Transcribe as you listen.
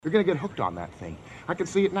You're gonna get hooked on that thing. I can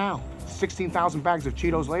see it now. 16,000 bags of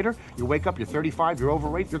Cheetos later, you wake up, you're 35, you're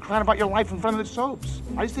overweight, you're crying about your life in front of the soaps.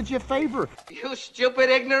 I just did you a favor. You stupid,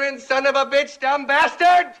 ignorant son of a bitch, dumb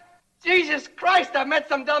bastard! Jesus Christ, I've met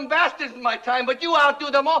some dumb bastards in my time, but you outdo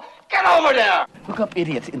them all. Get over there! Look up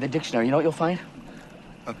idiot in the dictionary. You know what you'll find?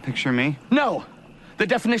 Picture me? No! The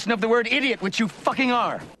definition of the word idiot, which you fucking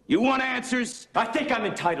are. You want answers? I think I'm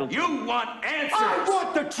entitled. You want answers? I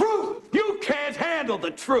want the truth! You can't handle the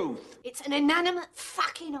truth! It's an inanimate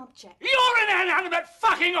fucking object. You're an inanimate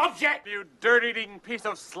fucking object! You dirt-eating piece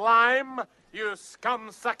of slime! You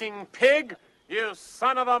scum-sucking pig! You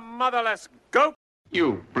son of a motherless goat!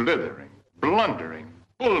 You blithering, blundering,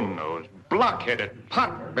 bull-nosed, block-headed,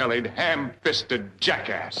 pot-bellied, ham-fisted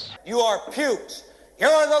jackass. You are pukes. You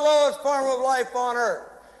are the lowest form of life on earth.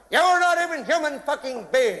 You are not even human fucking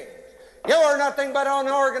beings. You are nothing but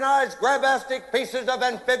unorganized, grabastic pieces of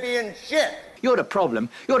amphibian shit. You're the problem.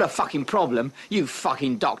 You're the fucking problem. You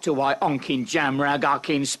fucking Dr. White, onkin jamrag,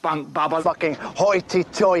 arkin spunk bubble. Fucking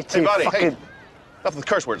hoity-toity. Hey, buddy, fucking... hey. Enough with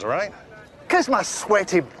curse words, all right? Kiss my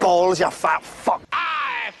sweaty balls, you fat fuck.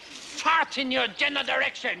 I fart in your general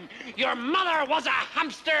direction. Your mother was a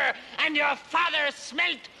hamster, and your father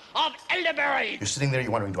smelt of elderberry. You're sitting there,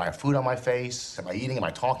 you're wondering, do I have food on my face? Am I eating? Am I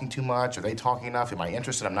talking too much? Are they talking enough? Am I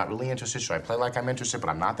interested? I'm not really interested. Should I play like I'm interested, but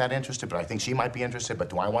I'm not that interested, but I think she might be interested, but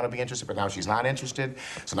do I want to be interested? But now she's not interested.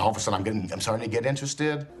 So now all of a sudden I'm starting to get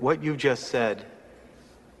interested. What you just said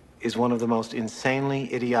is one of the most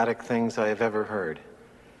insanely idiotic things I have ever heard.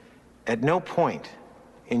 At no point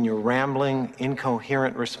in your rambling,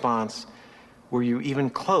 incoherent response were you even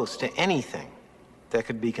close to anything that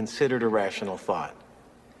could be considered a rational thought.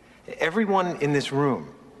 Everyone in this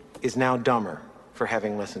room is now dumber for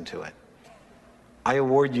having listened to it. I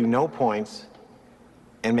award you no points,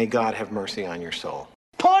 and may God have mercy on your soul.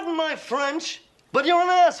 Pardon my French, but you're an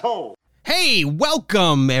asshole. Hey,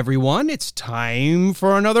 welcome everyone. It's time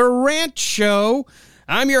for another rant show.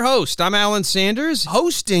 I'm your host. I'm Alan Sanders,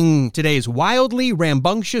 hosting today's wildly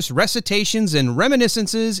rambunctious recitations and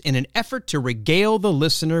reminiscences in an effort to regale the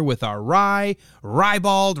listener with our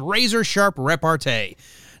ribald, razor-sharp repartee.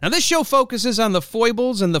 Now, this show focuses on the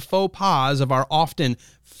foibles and the faux pas of our often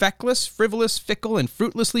feckless, frivolous, fickle, and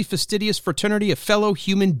fruitlessly fastidious fraternity of fellow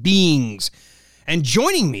human beings. And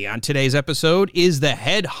joining me on today's episode is the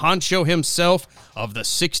head honcho himself of the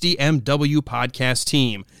 60MW podcast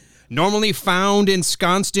team. Normally found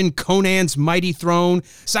ensconced in Conan's mighty throne,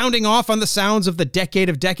 sounding off on the sounds of the decade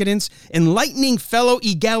of decadence, enlightening fellow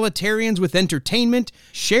egalitarians with entertainment,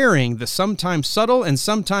 sharing the sometimes subtle and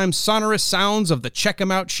sometimes sonorous sounds of the Check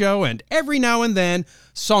 'Em Out show, and every now and then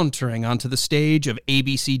sauntering onto the stage of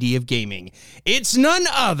ABCD of Gaming. It's none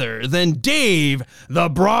other than Dave, the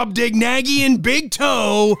Brobdingnagian Big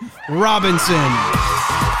Toe Robinson.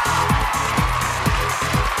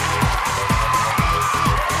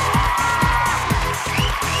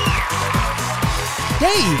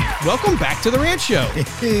 Hey, welcome back to the Rant Show.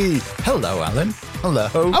 Hey, hello, Alan. Hello.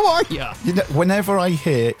 How are you? You know, whenever I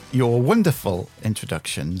hear your wonderful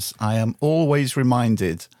introductions, I am always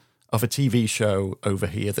reminded of a TV show over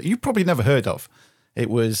here that you've probably never heard of. It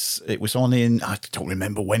was on in, I don't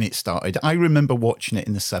remember when it started. I remember watching it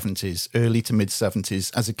in the 70s, early to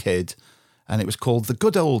mid-70s as a kid, and it was called The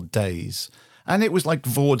Good Old Days. And it was like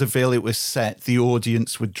vaudeville. It was set. The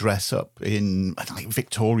audience would dress up in like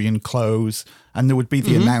Victorian clothes, and there would be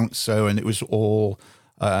the announcer, and it was all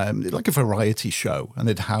like a variety show. And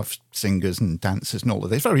they'd have singers and dancers and all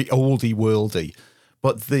of this. Very oldie worldy.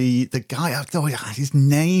 But the guy, his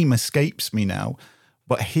name escapes me now,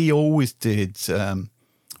 but he always did.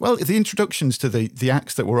 Well, the introductions to the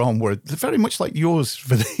acts that were on were very much like yours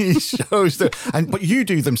for these shows. But you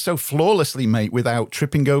do them so flawlessly, mate, without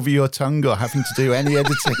tripping over your tongue or having to do any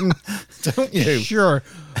editing, don't you? Sure.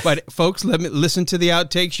 But folks, listen to the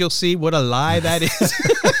outtakes. You'll see what a lie that is.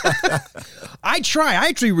 I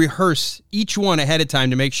actually rehearse each one ahead of time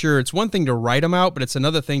to make sure. It's one thing to write them out, but it's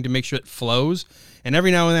another thing to make sure it flows. And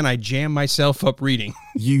every now and then I jam myself up reading.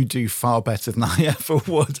 You do far better than I ever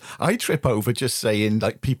would. I trip over just saying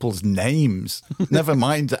like people's names. Never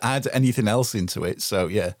mind to add anything else into it. So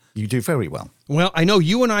yeah, you do very well. Well, I know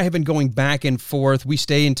you and I have been going back and forth. We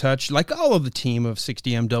stay in touch, like all of the team of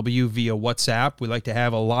 60MW, via WhatsApp. We like to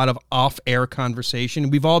have a lot of off-air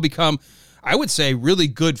conversation. We've all become, I would say, really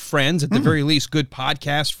good friends, at the very least, good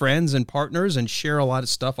podcast friends and partners, and share a lot of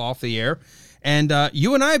stuff off the air. And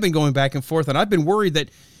you and I have been going back and forth, and I've been worried that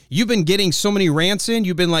you've been getting so many rants in.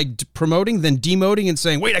 You've been like promoting, then demoting and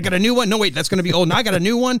saying, wait, I got a new one. No, wait, that's going to be old. Now I got a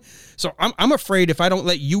new one. So I'm afraid if I don't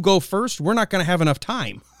let you go first, we're not going to have enough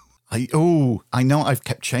time. I know I've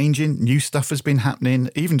kept changing. New stuff has been happening.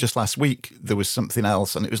 Even just last week, there was something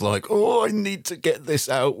else, and it was like, I need to get this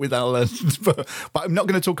out with Alan. but I'm not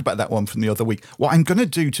going to talk about that one from the other week. What I'm going to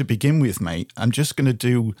do to begin with, mate, I'm just going to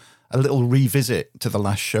do a little revisit to the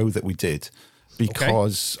last show that we did,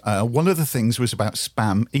 because one of the things was about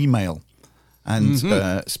spam email. And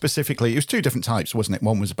specifically, it was two different types, wasn't it?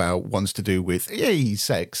 One was about ones to do with, yay,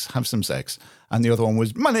 sex, have some sex. And the other one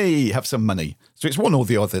was money, have some money. So it's one or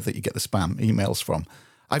the other that you get the spam emails from.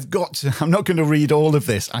 I'm not going to read all of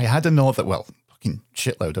this. I had another, fucking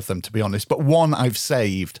shitload of them, to be honest. But one I've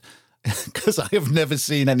saved because I have never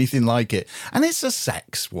seen anything like it. And it's a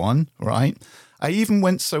sex one, right? I even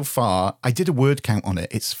went so far, I did a word count on it.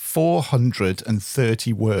 It's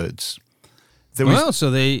 430 words. So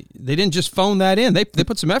they didn't just phone that in. They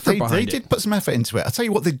put some effort behind it. They did put some effort into it. I'll tell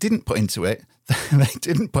you what they didn't put into it. They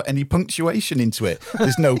didn't put any punctuation into it.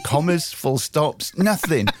 There's no commas, full stops,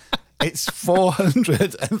 nothing. It's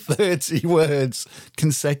 430 words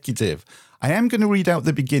consecutive. I am going to read out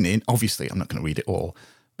the beginning. Obviously, I'm not going to read it all.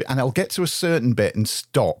 And I'll get to a certain bit and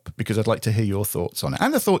stop because I'd like to hear your thoughts on it.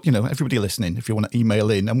 And I thought, everybody listening, if you want to email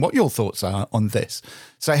in and what your thoughts are on this.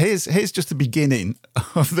 So here's just the beginning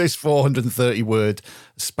of this 430-word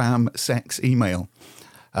spam sex email.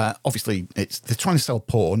 Obviously, they're trying to sell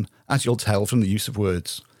porn, as you'll tell from the use of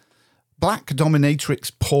words. Black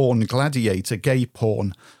dominatrix porn, gladiator, gay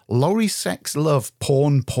porn, lorry sex love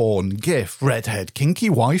porn, gif, redhead, kinky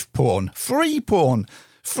wife porn, free porn,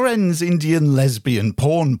 friends, Indian, lesbian,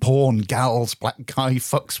 porn, gals, black guy,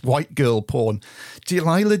 fucks, white girl porn,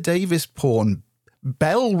 Delilah Davis porn,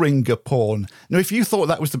 bell ringer porn. Now, if you thought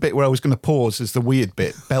that was the bit where I was going to pause as the weird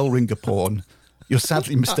bit, bell ringer porn, you're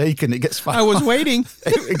sadly mistaken. It gets far. I was waiting.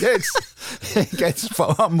 It gets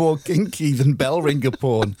far more kinky than bell ringer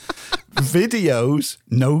porn. Videos,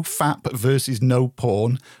 no fap versus no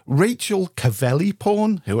porn. Rachel Cavelli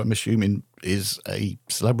porn, who I'm assuming is a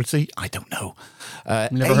celebrity. I don't know.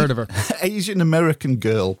 Never heard of her. Asian American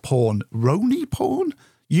girl porn. Roni porn.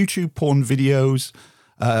 YouTube porn videos.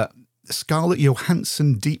 Scarlett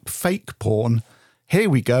Johansson deep fake porn. Here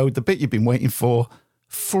we go. The bit you've been waiting for.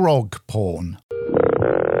 Frog porn.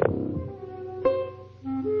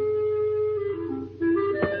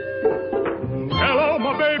 Hello,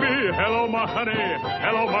 my baby. Hello, my honey.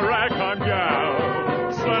 Hello, my ragtime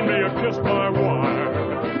gal. Send me a kiss by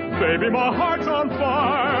wire. Baby, my heart's on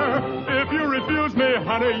fire. If you refuse me,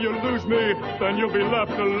 honey, you lose me. Then you'll be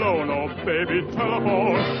left alone. Oh, baby,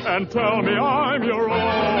 telephone and tell me I'm your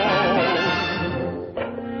own.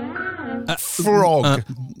 Frog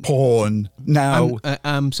porn. Now,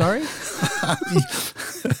 I'm sorry?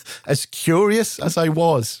 As curious as I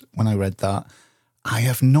was when I read that, I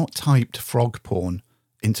have not typed frog porn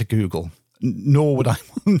into Google, nor would I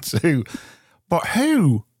want to. But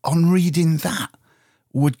who, on reading that,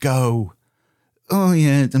 would go, oh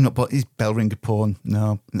yeah, I'm not, but it's bell ringer porn.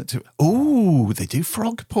 No. Oh, they do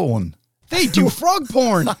frog porn. They do frog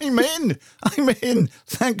porn. I'm in.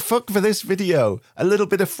 Thank fuck for this video. A little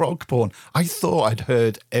bit of frog porn. I thought I'd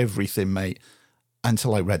heard everything, mate,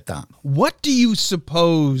 until I read that. What do you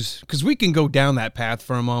suppose, because we can go down that path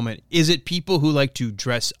for a moment, is it people who like to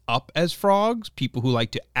dress up as frogs? People who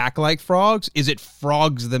like to act like frogs? Is it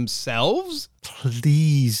frogs themselves?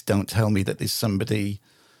 Please don't tell me that there's somebody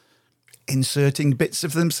inserting bits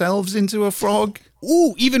of themselves into a frog.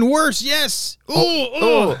 Ooh, even worse, yes.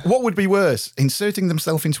 Ooh, what would be worse? Inserting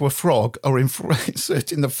themselves into a frog or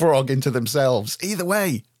inserting the frog into themselves? Either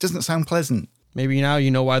way, doesn't sound pleasant. Maybe now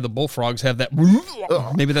you know why the bullfrogs have that.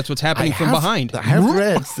 Maybe that's what's happening from behind. I have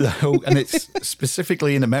read, though, and it's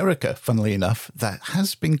specifically in America, funnily enough, that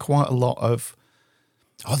has been quite a lot of,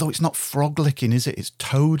 although it's not frog licking, is it? It's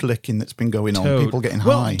toad licking that's been going on. People getting high.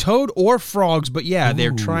 Well, toad or frogs, but yeah,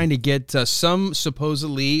 they're trying to get some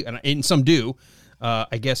supposedly, and some do,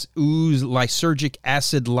 I guess, ooze lysergic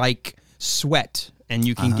acid-like sweat, and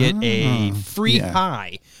you can get a free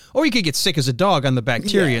high. Or you could get sick as a dog on the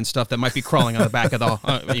bacteria and stuff that might be crawling on the back of the,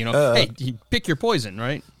 hey, you pick your poison,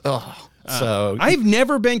 right? So I've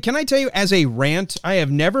never been, can I tell you, as a rant, I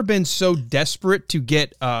have never been so desperate to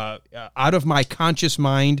get out of my conscious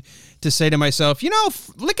mind to say to myself,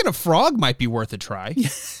 licking a frog might be worth a try.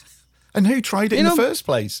 And who tried it in the first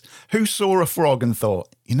place? Who saw a frog and thought,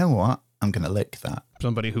 you know what? I'm going to lick that.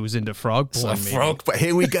 Somebody who's into frog porn, maybe. Frog, but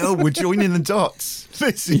here we go. We're joining the dots.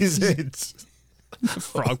 This is it.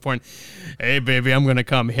 Frog porn. Hey, baby, I'm going to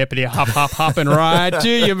come hippity hop, hopping right to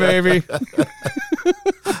you, baby.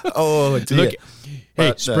 Oh, dear. Look,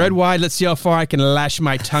 hey, spread wide. Let's see how far I can lash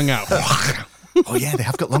my tongue out. Oh, yeah, they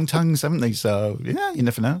have got long tongues, haven't they? So, yeah, you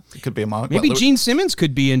never know. It could be a mark. Maybe Gene Simmons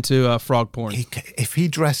could be into frog porn. If he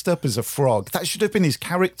dressed up as a frog, that should have been his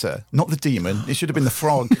character, not the demon. It should have been the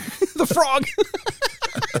frog. The frog.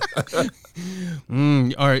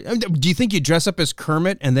 All right. Do you think you dress up as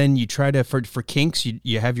Kermit and then you try to, for kinks,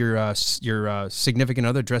 you have your significant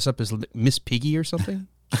other dress up as Miss Piggy or something?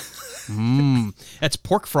 That's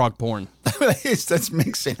pork frog porn. That's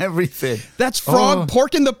mixing everything. That's frog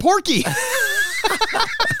pork and the porky.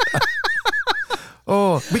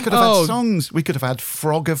 We could have had songs. We could have had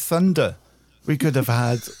Frog of Thunder. We could have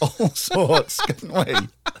had all sorts, couldn't we?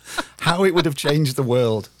 How it would have changed the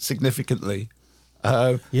world significantly.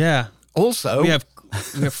 Yeah. Also, we have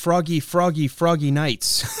froggy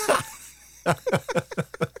nights.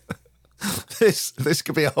 This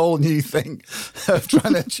could be a whole new thing of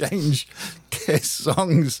trying to change Kiss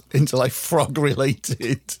songs into like frog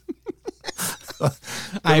related.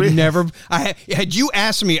 Had you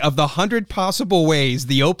asked me of the 100 possible ways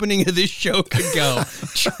the opening of this show could go,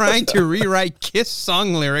 trying to rewrite Kiss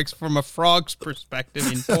song lyrics from a frog's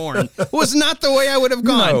perspective in porn was not the way I would have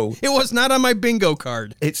gone. No. It was not on my bingo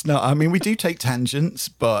card. It's not. I mean, we do take tangents,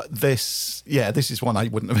 but this is one I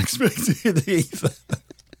wouldn't have expected either.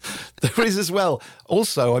 There is as well.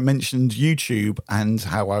 Also, I mentioned YouTube and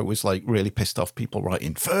how I was like really pissed off people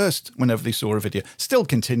writing first whenever they saw a video. Still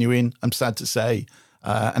continuing, I'm sad to say.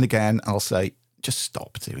 And again, I'll say, just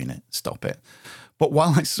stop doing it. Stop it. But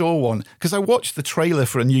while I saw one, because I watched the trailer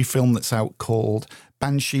for a new film that's out called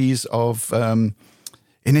Banshees of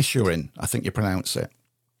Inisherin, I think you pronounce it.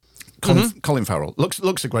 Colin Farrell.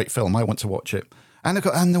 Looks a great film. I want to watch it. And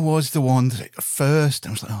there was the one that that I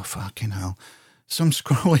was like, oh, fucking hell. So I'm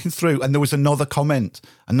scrolling through, and there was another comment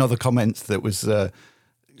that was,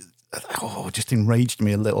 just enraged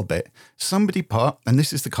me a little bit. Somebody put, and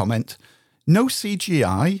this is the comment, no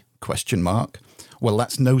CGI, ? Well,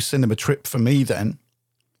 that's no cinema trip for me then.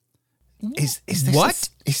 Is this what?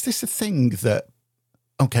 Is this a thing that,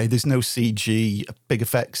 okay, there's no CG, big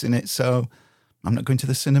effects in it, so I'm not going to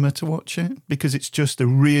the cinema to watch it because it's just a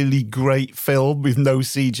really great film with no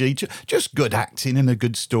CG, just good acting and a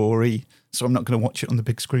good story. So I'm not going to watch it on the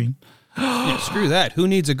big screen. Yeah, screw that. Who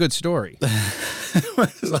needs a good story? I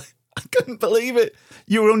couldn't believe it.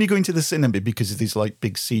 You were only going to the cinema because of these like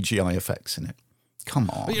big CGI effects in it. Come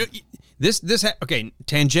on. Okay,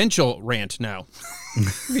 tangential rant now.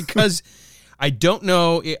 Because I don't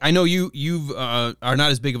know. I know you are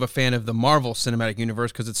not as big of a fan of the Marvel Cinematic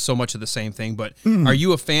Universe because it's so much of the same thing. But are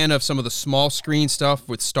you a fan of some of the small screen stuff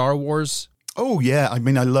with Star Wars? Oh, yeah. I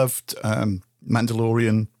mean, I loved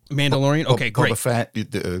Mandalorian. Okay, great. Boba Fett,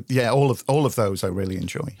 yeah, all of those I really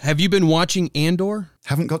enjoy. Have you been watching Andor?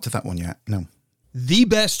 Haven't got to that one yet, no. The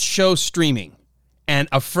best show streaming. And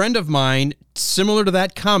a friend of mine, similar to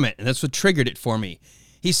that comment, and that's what triggered it for me.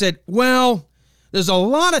 He said, well, there's a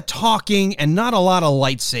lot of talking and not a lot of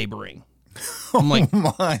lightsabering. I'm like,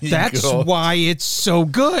 that's God. Why it's so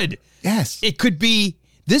good. Yes. It could be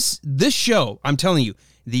this show, I'm telling you,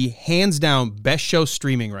 the hands down best show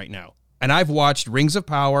streaming right now. And I've watched Rings of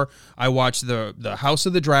Power. I watched the House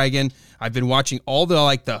of the Dragon. I've been watching all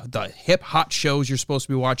the hip hot shows you're supposed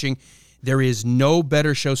to be watching. There is no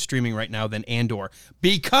better show streaming right now than Andor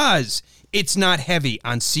because it's not heavy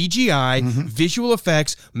on CGI, visual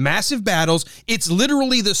effects, massive battles. It's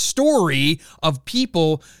literally the story of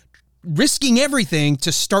people risking everything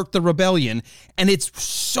to start the rebellion. And it's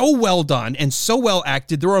so well done and so well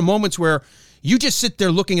acted. There are moments where you just sit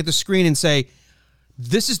there looking at the screen and say,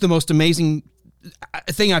 this is the most amazing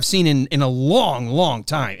thing I've seen in a long, long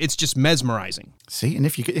time. It's just mesmerizing. See, and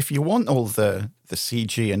if you want all the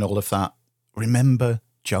CG and all of that, remember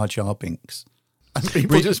Jar Jar Binks. And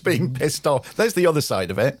people just being pissed off. There's the other side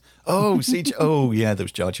of it. Oh, CG. Oh, yeah, there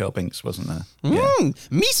was Jar Jar Binks, wasn't there? Yeah.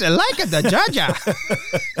 Misa like the Jar Jar.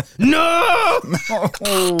 No!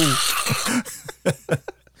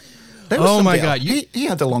 Oh, my God. He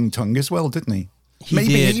had a long tongue as well, didn't he?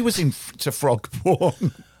 Maybe he was into frog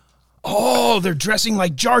porn. Oh, they're dressing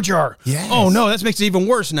like Jar Jar. Yes. Oh, no, that makes it even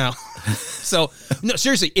worse now. So, no,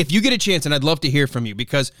 seriously, if you get a chance, and I'd love to hear from you,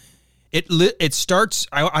 because it starts,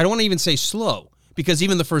 I don't want to even say slow, because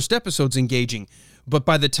even the first episode's engaging. But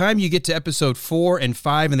by the time you get to episode 4 and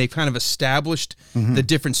 5, and they've kind of established the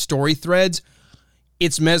different story threads,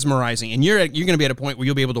 it's mesmerizing. And you're going to be at a point where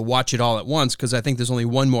you'll be able to watch it all at once, because I think there's only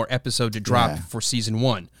one more episode to drop for season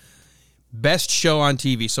 1. Best show on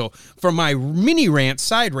TV. So from my mini rant,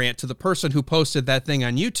 side rant, to the person who posted that thing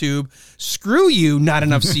on YouTube, screw you, not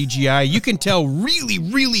enough CGI. You can tell really,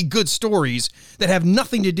 really good stories that have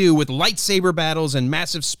nothing to do with lightsaber battles and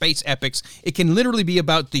massive space epics. It can literally be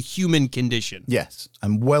about the human condition. Yes,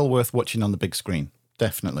 and well worth watching on the big screen.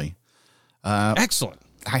 Definitely. Excellent.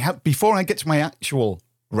 Before I get to my actual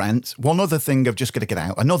rant, one other thing I've just got to get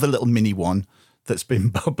out, another little mini one that's been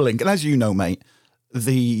bubbling. And as you know, mate,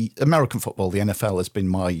 the American football, the NFL, has been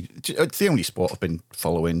it's the only sport I've been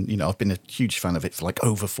following. You know, I've been a huge fan of it for like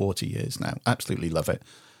over 40 years now. Absolutely love it.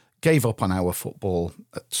 Gave up on our football,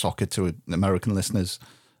 soccer to American listeners,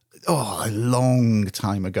 a long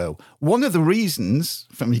time ago. One of the reasons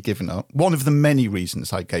for me giving up, one of the many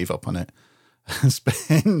reasons I gave up on it, has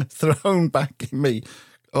been thrown back at me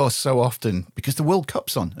so often because the World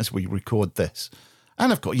Cup's on as we record this.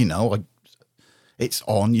 And I've got, it's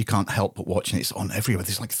on. You can't help but watching it. It's on everywhere.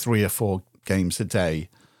 There's like 3 or 4 games a day.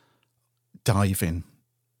 Diving.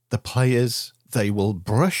 The players, they will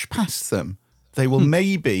brush past them. They will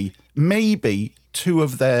maybe 2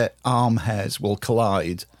 of their arm hairs will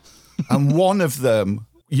collide. And one of them,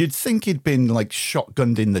 you'd think he'd been like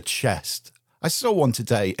shotgunned in the chest. I saw one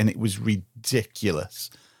today and it was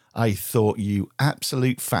ridiculous. I thought, you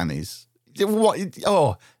absolute fannies. What?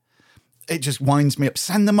 Oh, it just winds me up.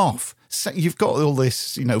 Send them off. You've got all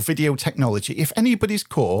this, video technology. If anybody's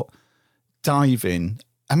caught diving,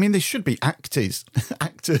 I mean, they should be actors.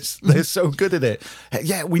 They're so good at it.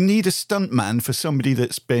 Yeah, we need a stunt man for somebody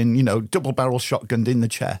that's been, double barrel shotgunned in the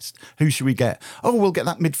chest. Who should we get? Oh, we'll get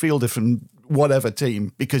that midfielder from whatever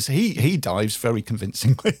team because he dives very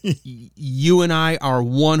convincingly. You and I are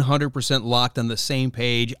 100% locked on the same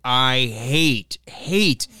page. I hate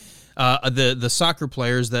the soccer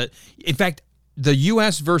players that, in fact, the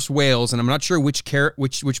U.S. versus Wales, and I'm not sure which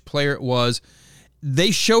player it was, they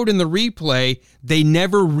showed in the replay they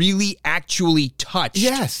never really actually touched.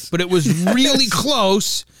 Yes. But it was really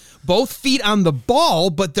close. Both feet on the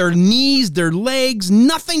ball, but their knees, their legs,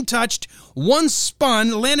 nothing touched. One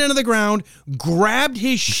spun, landed on the ground, grabbed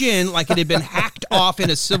his shin like it had been hacked off in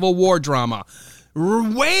a Civil War drama.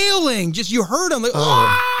 Wailing. Just, you heard him. Like,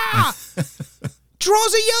 ah!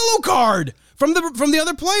 Draws a yellow card from the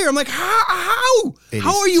other player. I'm like, how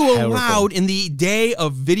are you terrible. allowed in the day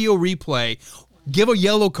of video replay give a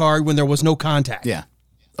yellow card when there was no contact? Yeah.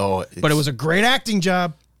 But it was a great acting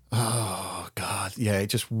job. Oh, God. Yeah, it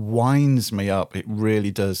just winds me up. It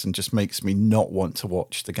really does, and just makes me not want to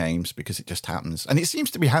watch the games because it just happens. And it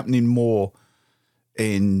seems to be happening more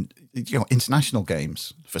in international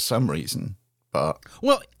games for some reason. But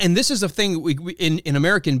well, and this is a thing in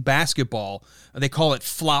American basketball, they call it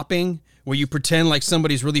flopping, where you pretend like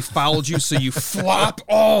somebody's really fouled you, so you flop.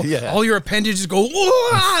 All your appendages go,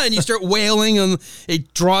 and you start wailing, and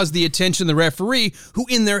it draws the attention of the referee, who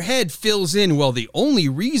in their head fills in, well, the only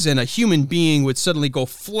reason a human being would suddenly go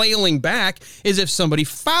flailing back is if somebody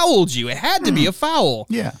fouled you. It had to be a foul.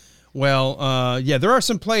 Yeah. Well, there are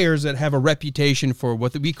some players that have a reputation for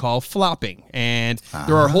what we call flopping. And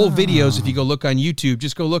there are whole videos, if you go look on YouTube,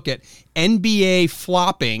 just go look at NBA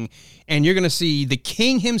flopping, and you're going to see the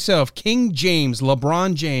king himself, King James,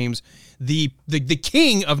 LeBron James, the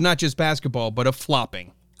king of not just basketball, but of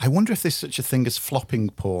flopping. I wonder if there's such a thing as flopping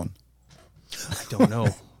porn. I don't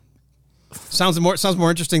know. Sounds more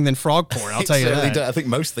interesting than frog porn, I'll tell you that. I think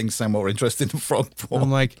most things sound more interesting than frog porn.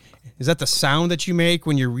 I'm like, is that the sound that you make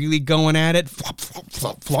when you're really going at it? Flop, flop,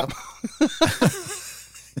 flop, flop.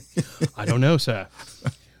 I don't know, sir.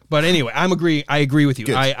 But anyway, I agree with you.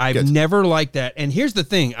 Good, I've never liked that. And here's the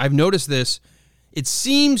thing. I've noticed this. It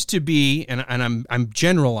seems to be, and I'm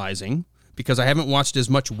generalizing because I haven't watched as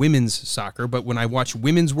much women's soccer, but when I watch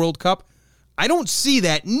Women's World Cup, I don't see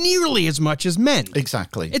that nearly as much as men.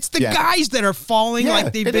 Exactly. It's the guys that are falling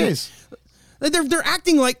like they've been. Is. They're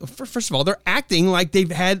acting like, first of all, they're acting like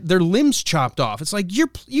they've had their limbs chopped off. It's like,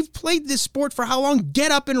 you've played this sport for how long?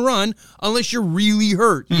 Get up and run unless you're really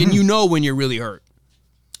hurt. Mm-hmm. And you know when you're really hurt.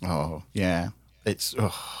 Oh, yeah. It's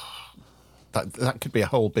that could be a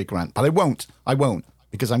whole big rant. But I won't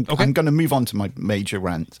because I'm going to move on to my major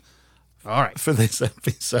rant. All right. For this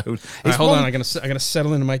episode. All right, hold on. I gotta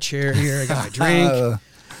settle into my chair here. I got my drink.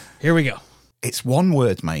 Here we go. It's one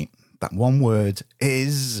word, mate. That one word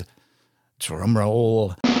is, drum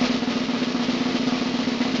roll,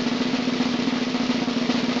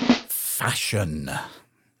 fashion.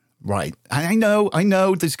 Right. I know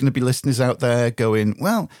there's going to be listeners out there going,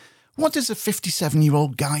 well, what does a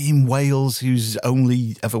 57-year-old guy in Wales who's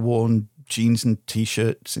only ever worn jeans and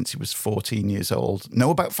T-shirt since he was 14 years old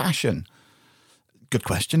know about fashion? Good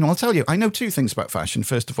question. I'll tell you. I know 2 things about fashion.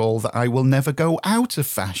 First of all, that I will never go out of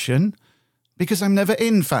fashion. because I'm never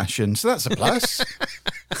in fashion. So that's a plus.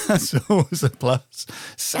 That's always a plus.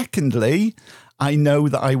 Secondly, I know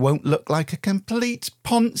that I won't look like a complete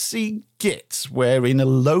poncy git wearing a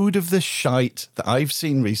load of the shite that I've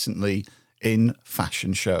seen recently in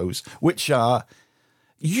fashion shows, which are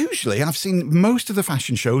usually, I've seen most of the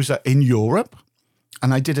fashion shows are in Europe.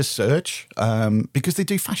 And I did a search because they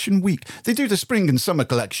do Fashion Week. They do the spring and summer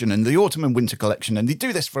collection and the autumn and winter collection. And they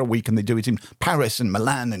do this for a week, and they do it in Paris and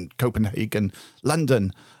Milan and Copenhagen,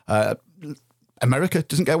 London. America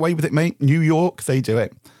doesn't get away with it, mate. New York, they do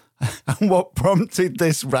it. And what prompted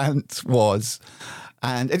this rant was,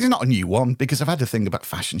 and it is not a new one because I've had a thing about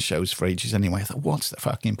fashion shows for ages anyway. I thought, what's the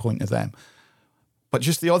fucking point of them? But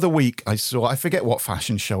just the other week I forget what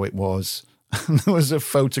fashion show it was. And there was a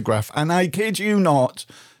photograph, and I kid you not,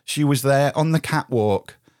 she was there on the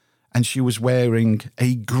catwalk, and she was wearing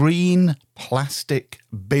a green plastic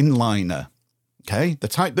bin liner, okay? The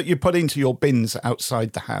type that you put into your bins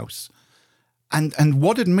outside the house. And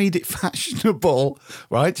what had made it fashionable,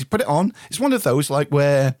 right? You put it on. It's one of those, like,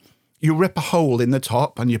 where you rip a hole in the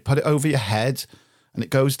top, and you put it over your head, and it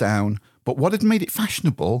goes down. But what had made it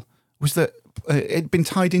fashionable was that it'd been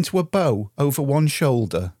tied into a bow over one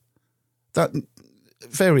shoulder. That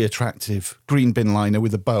very attractive green bin liner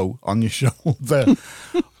with a bow on your shoulder.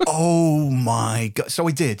 Oh my God. So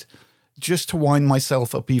I did, just to wind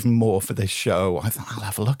myself up even more for this show. I thought I'll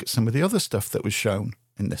have a look at some of the other stuff that was shown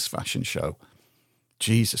in this fashion show.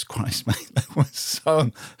 Jesus Christ, mate. There were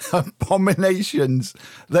some abominations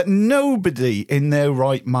that nobody in their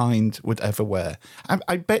right mind would ever wear.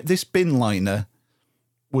 I bet this bin liner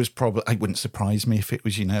was probably, it wouldn't surprise me if it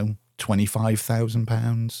was,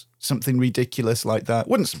 £25,000, something ridiculous like that.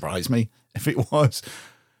 Wouldn't surprise me if it was.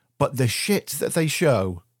 But the shit that they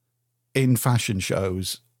show in fashion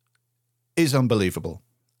shows is unbelievable.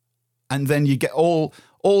 And then you get all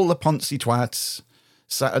the poncy twats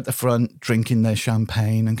sat at the front drinking their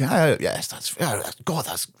champagne and go, oh, yes, that's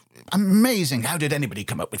amazing. How did anybody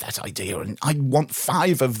come up with that idea? And I want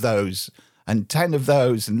 5 of those and 10 of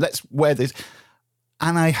those, and let's wear this.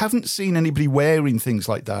 And I haven't seen anybody wearing things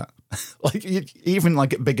like that. Like, even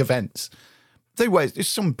like at big events.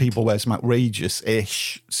 Some people wear some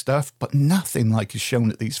outrageous-ish stuff, but nothing like is shown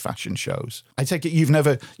at these fashion shows. I take it you've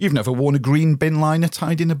never worn a green bin liner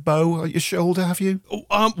tied in a bow at your shoulder, have you?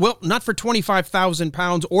 Well, not for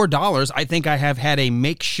 £25,000 or dollars. I think I have had a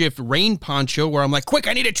makeshift rain poncho where I'm like, quick,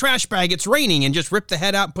 I need a trash bag, it's raining, and just rip the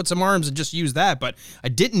head out, put some arms, and just use that. But I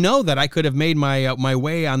didn't know that I could have made my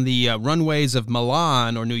way on the runways of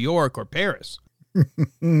Milan or New York or Paris.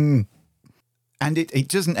 And it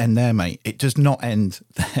doesn't end there, mate. It does not end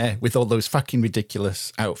there with all those fucking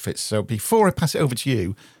ridiculous outfits. So before I pass it over to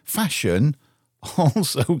you, fashion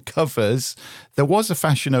also covers... There was a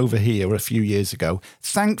fashion over here a few years ago.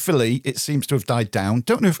 Thankfully, it seems to have died down.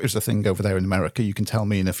 Don't know if it was a thing over there in America. You can tell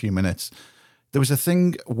me in a few minutes. There was a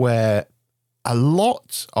thing where a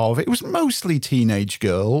lot of... It was mostly teenage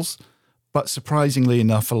girls, but surprisingly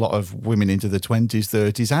enough, a lot of women into the 20s,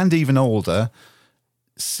 30s, and even older...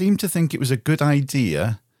 seemed to think it was a good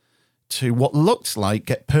idea to what looked like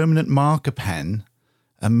get permanent marker pen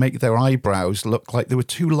and make their eyebrows look like there were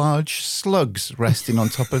 2 large slugs resting on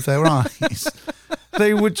top of their eyes.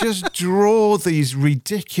 They would just draw these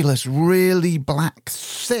ridiculous, really black,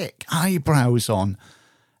 thick eyebrows on,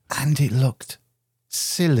 and it looked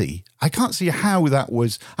silly. I can't see how that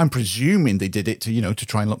was. I'm presuming they did it to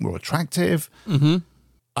try and look more attractive. Mm-hmm.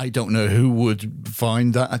 I don't know who would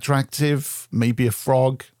find that attractive. Maybe a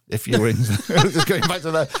frog, if you're in. Just going back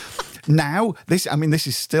to that. Now, this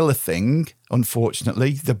is still a thing,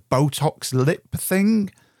 unfortunately. The Botox lip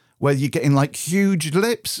thing, where you're getting like huge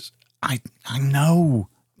lips. I know.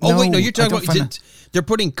 Oh, wait, no, you're talking about... They're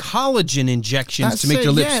putting collagen injections to make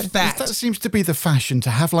your lips fat. That seems to be the fashion, to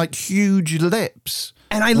have like huge lips.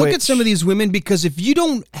 And I look at some of these women, because if you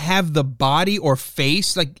don't have the body or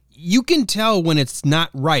face, like... You can tell when it's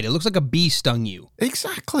not right. It looks like a bee stung you.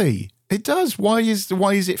 Exactly. It does. Why is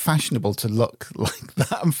it fashionable to look like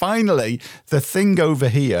that? And finally, the thing over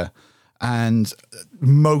here, and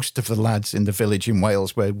most of the lads in the village in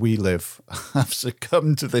Wales where we live have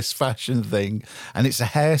succumbed to this fashion thing, and it's a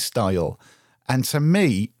hairstyle. And to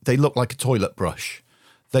me, they look like a toilet brush.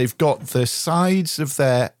 They've got the sides of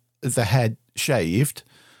the head shaved.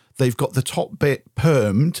 They've got the top bit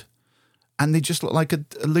permed. And they just look like a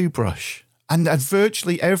loo brush. And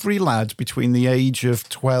virtually every lad between the age of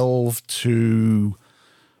 12 to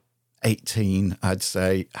 18, I'd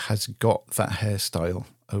say, has got that hairstyle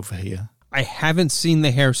over here. I haven't seen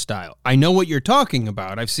the hairstyle. I know what you're talking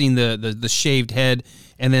about. I've seen the shaved head,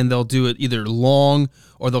 and then they'll do it either long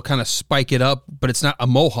or they'll kind of spike it up, but it's not a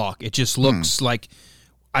mohawk. It just looks like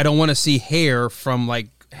I don't want to see hair from like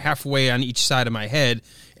halfway on each side of my head,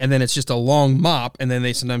 and then it's just a long mop, and then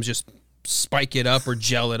they sometimes just spike it up or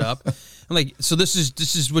gel it up. I'm like, so this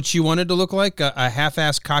is what you wanted to look like? A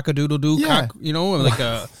half-ass cock-a-doodle-doo, like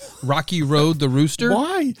a Rocky Road the Rooster?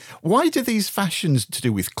 Why do these fashions to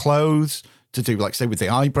do with clothes, to do, like, say, with the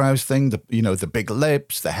eyebrows thing, the big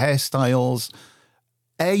lips, the hairstyles,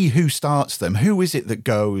 who starts them? Who is it that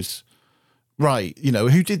goes, right,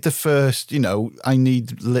 who did the first, I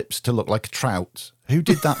need lips to look like a trout? Who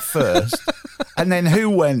did that first? And then who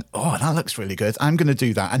went, oh, that looks really good. I'm going to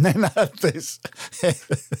do that. And then had this.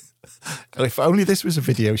 If only this was a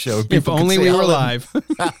video show. If only we were live.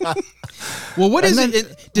 Well, what is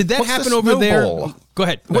it? Did that happen over there? Go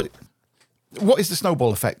ahead. What is the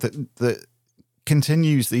snowball effect that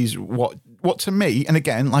continues these, what to me, and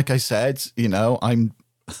again, like I said, I'm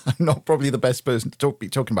not probably the best person to be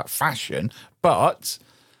talking about fashion, but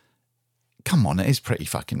come on, it is pretty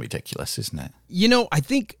fucking ridiculous, isn't it? I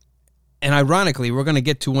think, and ironically, we're going to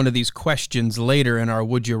get to one of these questions later in our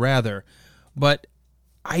Would You Rather, but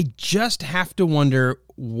I just have to wonder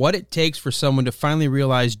what it takes for someone to finally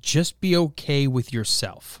realize just be okay with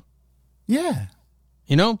yourself. Yeah.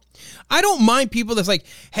 I don't mind people that's like,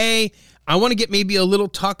 hey, I want to get maybe a little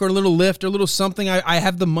tuck or a little lift or a little something. I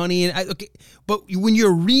have the money. Okay. But when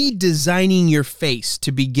you're redesigning your face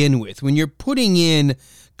to begin with, when you're putting in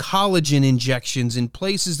collagen injections in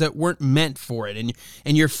places that weren't meant for it,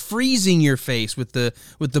 and you're freezing your face with the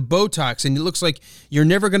Botox, and it looks like you're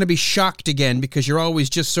never going to be shocked again because you're always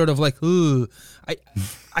just sort of like, ooh,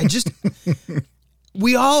 I just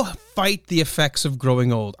we all fight the effects of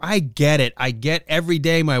growing old. I get it. I get every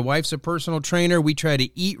day. My wife's a personal trainer. We try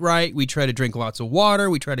to eat right. We try to drink lots of water.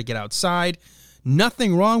 We try to get outside.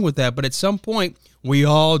 Nothing wrong with that. But at some point, we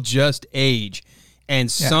all just age. And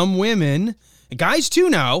some women, guys too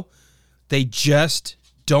now, they just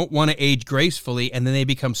don't want to age gracefully. And then they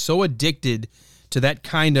become so addicted to that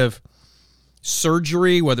kind of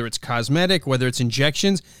surgery, whether it's cosmetic, whether it's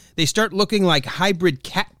injections, they start looking like hybrid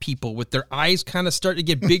cat people with their eyes kind of start to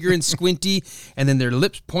get bigger and squinty, and then their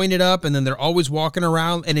lips pointed up, and then they're always walking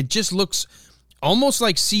around, and it just looks almost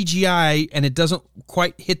like CGI, and it doesn't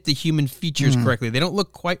quite hit the human features correctly. They don't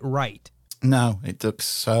look quite right. No, it looks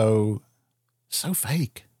so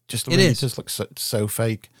fake. Just the way it just looks so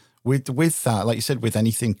fake. With that, like you said, with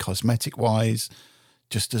anything cosmetic-wise,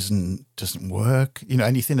 just doesn't work.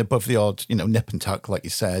 Anything above the odd, nip and tuck, like you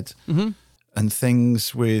said, and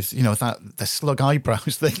things with, the slug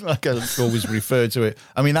eyebrows thing, like I always refer to it.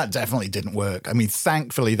 I mean, that definitely didn't work. I mean,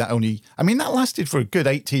 thankfully, that lasted for a good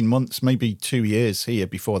 18 months, maybe 2 years here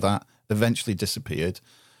before that eventually disappeared.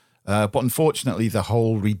 But unfortunately, the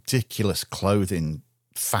whole ridiculous clothing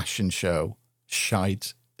fashion show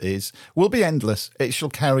shite will be endless. It shall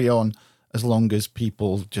carry on as long as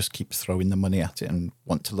people just keep throwing the money at it and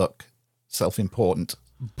want to look self-important.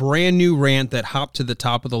 Brand new rant that hopped to the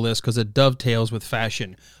top of the list because it dovetails with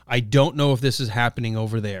fashion. I don't know if this is happening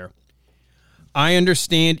over there. I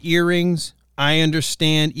understand earrings. I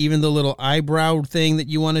understand even the little eyebrow thing that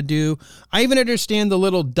you want to do. I even understand the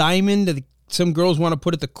little diamond that some girls want to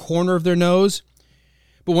put at the corner of their nose.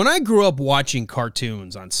 But when I grew up watching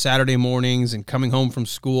cartoons on Saturday mornings and coming home from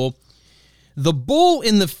school, the bull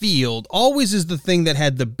in the field always is the thing that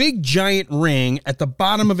had the big giant ring at the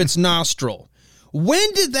bottom of its nostril.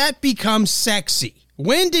 When did that become sexy?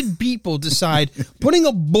 When did people decide putting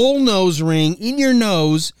a bull nose ring in your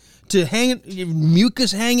nose to hang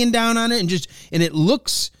mucus hanging down on it and it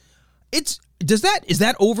looks, is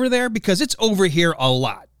that over there? Because it's over here a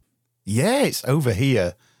lot. Yeah, it's over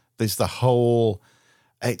here. There's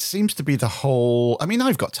it seems to be the whole, I mean,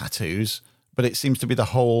 I've got tattoos, but it seems to be the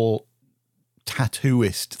whole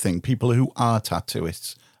tattooist thing. People who are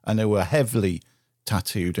tattooists and who are heavily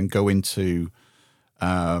tattooed and go into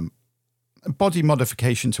body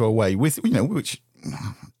modification to a way with, which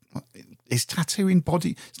is tattooing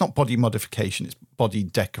body. It's not body modification, it's body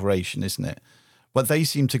decoration, isn't it? But they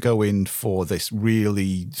seem to go in for this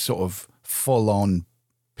really sort of full-on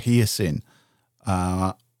piercing.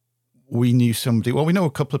 We know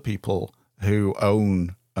a couple of people who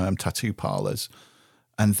own tattoo parlors,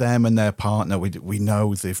 and them and their partner, we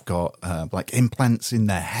know they've got like implants in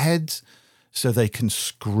their heads, so they can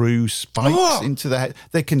screw spikes into their head.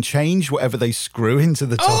 They can change whatever they screw into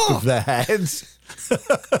the top of their heads.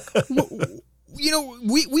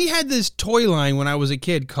 We had this toy line when I was a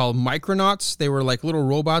kid called Micronauts. They were like little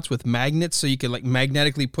robots with magnets, so you could like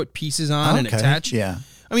magnetically put pieces on and attach. Yeah.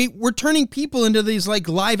 I mean, we're turning people into these like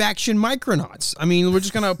live action Micronauts. I mean, we're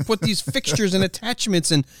just going to put these fixtures and attachments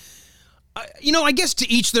and, I guess to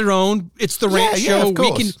each their own. It's the rant show. Of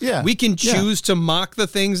course. We can choose to mock the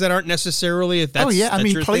things that aren't necessarily. If that's, I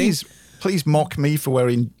mean, your please. thing. Please mock me for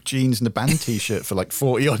wearing jeans and a band T-shirt for like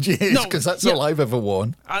 40 odd years, because that's all I've ever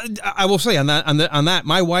worn. I will say on that,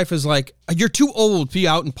 my wife is like, "You're too old to be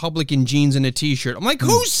out in public in jeans and a T-shirt." I'm like,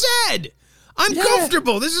 "Who said? I'm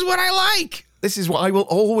comfortable. This is what I like. This is what I will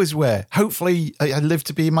always wear. Hopefully, I live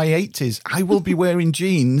to be in my 80s. I will be wearing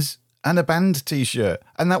jeans and a band T-shirt,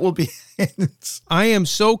 and that will be it. I am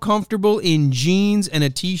so comfortable in jeans and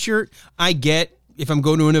a T-shirt. I get if I'm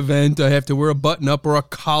going to an event, I have to wear a button-up or a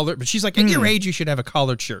collar. But she's like, at your age, you should have a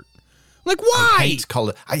collared shirt. I'm like, why? I hate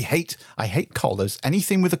collar. I hate collars.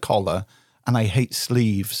 Anything with a collar, and I hate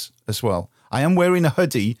sleeves as well. I am wearing a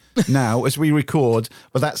hoodie now as we record,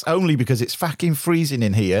 but that's only because it's fucking freezing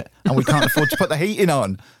in here, and we can't afford to put the heating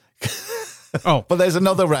on. Oh, but there's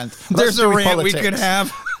another rant. There's a rant politics. We could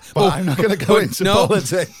have. But I'm not going to go into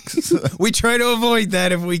politics. We try to avoid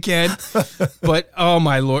that if we can. But, oh,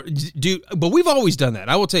 my Lord. Dude, but we've always done that.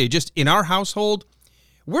 I will tell you, just in our household,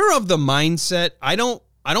 we're of the mindset, I don't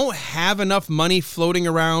have enough money floating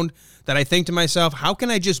around that I think to myself, how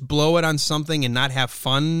can I just blow it on something and not have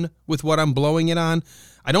fun with what I'm blowing it on?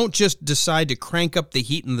 I don't just decide to crank up the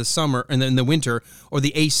heat in the summer and in the winter or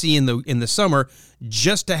the AC in the summer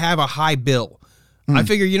just to have a high bill. I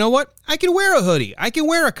figure, you know what? I can wear a hoodie. I can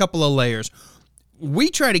wear a couple of layers. We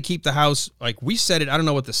try to keep the house, like we said it, I don't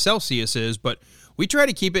know what the Celsius is, but we try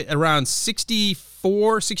to keep it around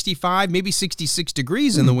 64, 65, maybe 66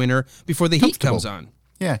 degrees in the winter before the heat comes on.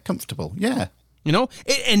 Yeah, comfortable. Yeah. You know,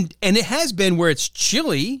 and it has been where it's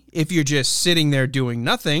chilly if you're just sitting there doing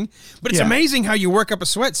nothing. But it's amazing how you work up a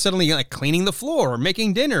sweat suddenly, like cleaning the floor or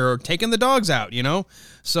making dinner or taking the dogs out, you know?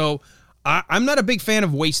 So I'm not a big fan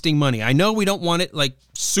of wasting money. I know we don't want it like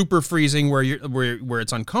super freezing where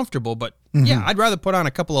it's uncomfortable, but yeah, I'd rather put on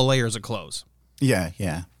a couple of layers of clothes. Yeah.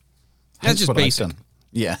 That's just basic.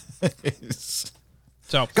 Yeah.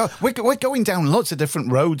 So we're going down lots of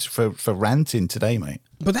different roads for ranting today, mate.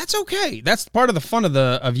 But that's okay. That's part of the fun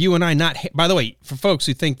of you and I not. By the way, for folks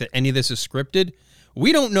who think that any of this is scripted,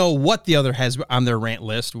 we don't know what the other has on their rant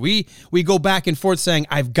list. We go back and forth saying,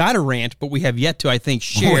 I've got a rant, but we have yet to, I think,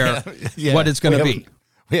 share what it's going to be.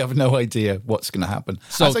 We have no idea what's going to happen.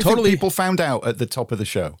 So as I think people found out at the top of the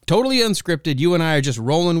show. Totally unscripted. You and I are just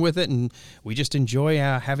rolling with it, and we just enjoy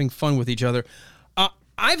having fun with each other.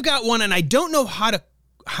 I've got one, and I don't know how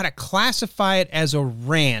to classify it as a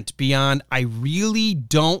rant beyond I really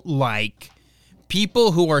don't like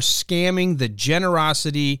people who are scamming the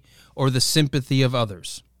generosity or the sympathy of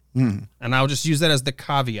others. And I'll just use that as the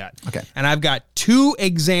caveat. Okay. And I've got two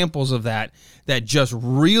examples of that just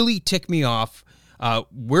really tick me off.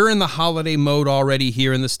 We're in the holiday mode already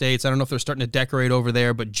here in the States. I don't know if they're starting to decorate over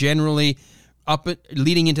there, but generally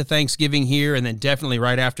leading into Thanksgiving here, and then definitely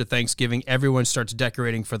right after Thanksgiving, everyone starts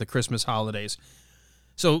decorating for the Christmas holidays.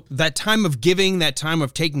 So that time of giving, that time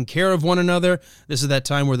of taking care of one another, this is that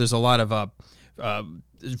time where there's a lot of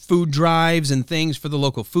food drives and things for the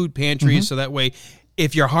local food pantries. So that way,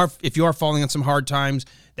 if you are falling on some hard times,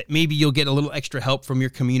 that maybe you'll get a little extra help from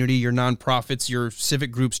your community, your nonprofits, your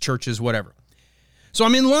civic groups, churches, whatever. So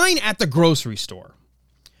I'm in line at the grocery store,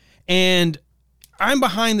 and I'm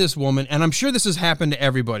behind this woman, and I'm sure this has happened to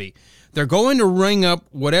everybody. They're going to ring up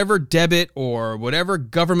whatever debit or whatever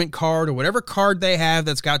government card or whatever card they have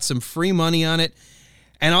that's got some free money on it.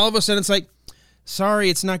 And all of a sudden it's like, sorry,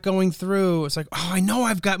 it's not going through. It's like, oh, I know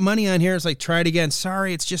I've got money on here. It's like, try it again.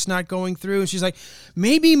 Sorry, it's just not going through. And she's like,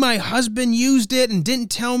 maybe my husband used it and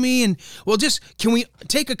didn't tell me. And well, can we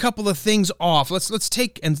take a couple of things off? Let's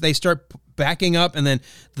take, and they start backing up, and then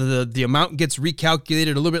the amount gets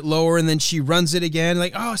recalculated a little bit lower, and then she runs it again,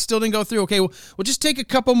 like, oh, it still didn't go through. Okay, we'll just take a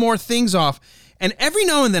couple more things off. And every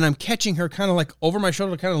now and then I'm catching her kind of like over my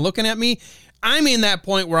shoulder, kind of looking at me. I'm in that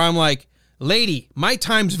point where I'm like, lady, my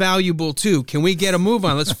time's valuable too. Can we get a move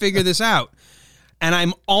on? Let's figure this out. And I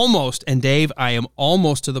am almost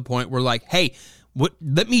to the point where like, hey,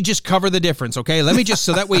 let me just cover the difference, okay? Let me just,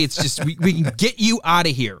 so that way it's just, we can get you out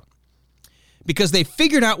of here. Because they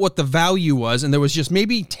figured out what the value was, and there was just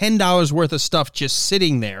maybe $10 worth of stuff just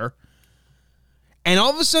sitting there. And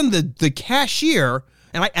all of a sudden, the cashier,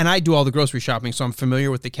 and I do all the grocery shopping, so I'm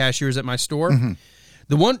familiar with the cashiers at my store.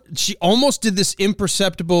 The one, she almost did this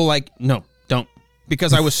imperceptible, like, no, don't.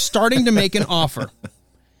 Because I was starting to make an offer.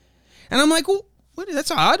 And I'm like, well,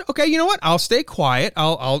 that's odd. Okay, you know what? I'll stay quiet.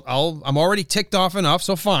 I'm already ticked off enough,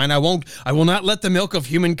 so fine. I will not let the milk of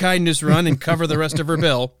human kindness run and cover the rest of her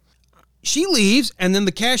bill. she leaves, and then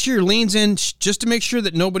the cashier leans in just to make sure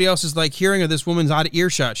that nobody else is like hearing, or this woman's out of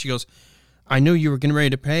earshot. She goes, I knew you were getting ready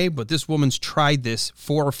to pay, but this woman's tried this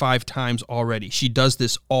 4 or 5 times already. She does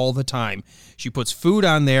this all the time. She puts food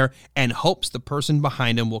on there and hopes the person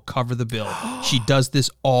behind him will cover the bill. She does this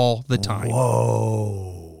all the time.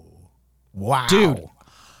 Whoa. Wow. Dude,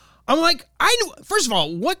 I'm like, first of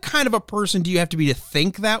all, what kind of a person do you have to be to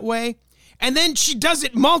think that way? And then she does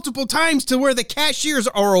it multiple times to where the cashiers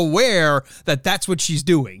are aware that that's what she's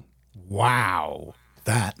doing. Wow.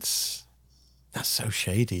 That's so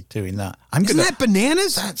shady doing that. Isn't that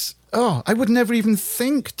bananas? I would never even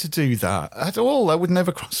think to do that at all. I would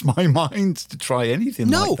never cross my mind to try anything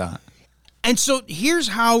like that. And so here's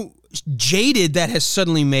how jaded that has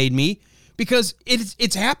suddenly made me, because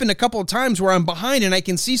it's happened a couple of times where I'm behind and I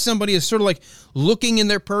can see somebody is sort of like looking in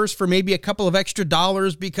their purse for maybe a couple of extra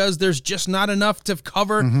dollars because there's just not enough to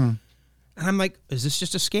cover. Mm-hmm. And I'm like, is this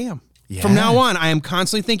just a scam? Yeah. From now on, I am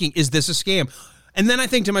constantly thinking, is this a scam? And then I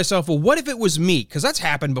think to myself, well, what if it was me? Because that's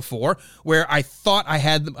happened before, where I thought I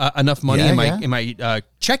had enough money in my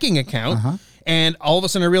checking account, and all of a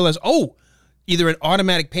sudden I realized, either an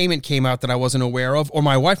automatic payment came out that I wasn't aware of, or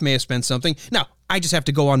my wife may have spent something. Now, I just have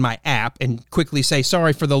to go on my app and quickly say,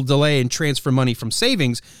 sorry for the delay, and transfer money from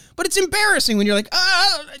savings. But it's embarrassing when you're like,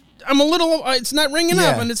 I'm a little, it's not ringing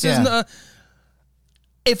up, and it says,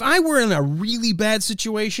 if I were in a really bad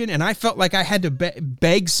situation and I felt like I had to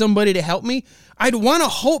beg somebody to help me, I'd want to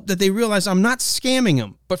hope that they realize I'm not scamming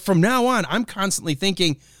them. But from now on, I'm constantly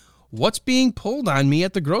thinking, what's being pulled on me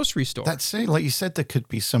at the grocery store? That's it. Like you said, there could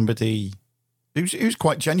be somebody who's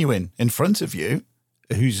quite genuine in front of you,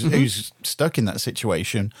 who's stuck in that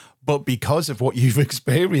situation. But because of what you've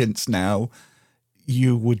experienced now,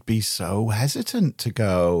 you would be so hesitant to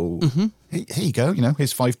go, here you go,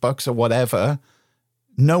 here's $5 or whatever,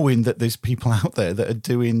 knowing that there's people out there that are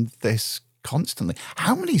doing this constantly.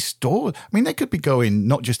 How many stores? I mean, they could be going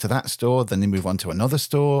not just to that store, then they move on to another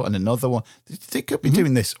store and another one. They could be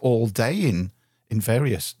doing this all day in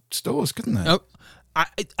various stores, couldn't they?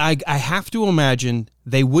 I have to imagine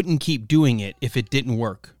they wouldn't keep doing it if it didn't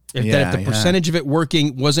work. If the percentage of it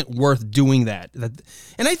working wasn't worth doing that.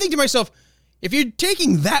 And I think to myself, if you're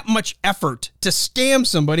taking that much effort to scam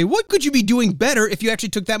somebody, what could you be doing better if you actually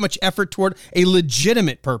took that much effort toward a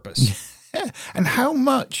legitimate purpose? Yeah. And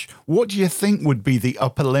what do you think would be the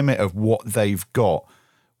upper limit of what they've got?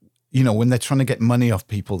 When they're trying to get money off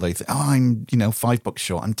people, they think, I'm, $5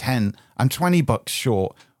 short, I'm 10, I'm $20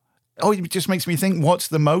 short. It just makes me think, what's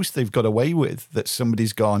the most they've got away with that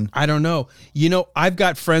somebody's gone? I don't know. I've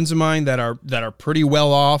got friends of mine that are pretty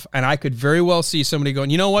well off, and I could very well see somebody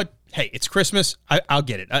going, you know what? Hey, it's Christmas. I'll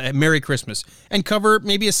get it. Merry Christmas. And cover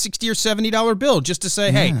maybe a $60 or $70 bill just to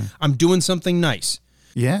say, hey, I'm doing something nice.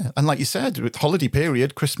 Yeah. And like you said, with holiday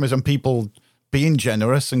period, Christmas, and people being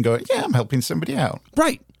generous and going, I'm helping somebody out.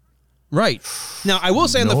 Right. Now, I will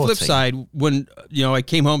say on the flip side, when, I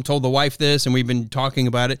came home, told the wife this, and we've been talking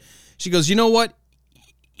about it, she goes, you know what?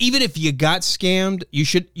 Even if you got scammed, you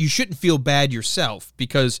shouldn't feel bad yourself,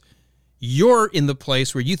 because you're in the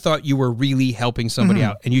place where you thought you were really helping somebody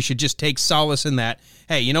out, and you should just take solace in that.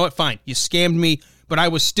 Hey, you know what? Fine. You scammed me, but I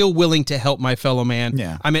was still willing to help my fellow man.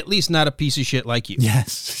 Yeah. I'm at least not a piece of shit like you.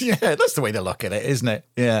 Yes. Yeah, that's the way to look at it, isn't it?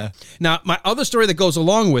 Yeah. Now, my other story that goes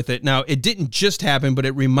along with it, now, it didn't just happen, but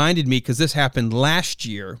it reminded me, because this happened last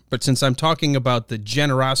year, but since I'm talking about the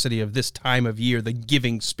generosity of this time of year, the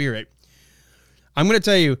giving spirit, I'm going to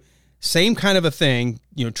tell you, same kind of a thing,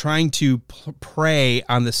 trying to prey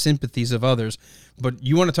on the sympathies of others, but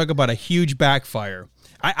you want to talk about a huge backfire.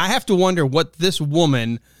 I have to wonder what this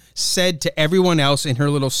woman said to everyone else in her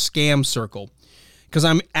little scam circle, because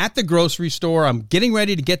I'm at the grocery store, I'm getting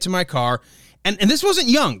ready to get to my car, and this wasn't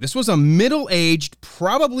young. This was a middle-aged,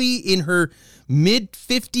 probably in her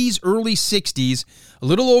mid-50s, early 60s, a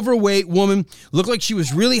little overweight woman, looked like she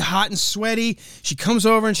was really hot and sweaty. She comes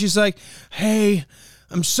over and she's like, hey,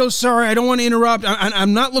 I'm so sorry. I don't want to interrupt.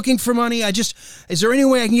 I'm not looking for money. Is there any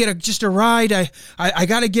way I can get just a ride? I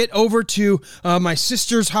got to get over to my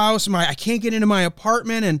sister's house. I can't get into my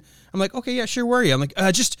apartment. And I'm like, okay, yeah, sure. Where are you? I'm like,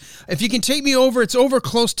 if you can take me over, it's over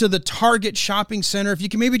close to the Target shopping center. If you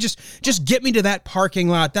can maybe just get me to that parking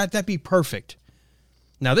lot, that'd be perfect.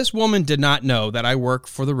 Now, this woman did not know that I work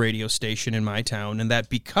for the radio station in my town, and that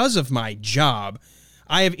because of my job,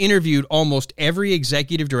 I have interviewed almost every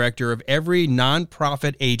executive director of every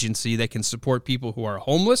nonprofit agency that can support people who are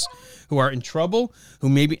homeless, who are in trouble, who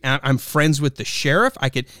maybe I'm friends with the sheriff.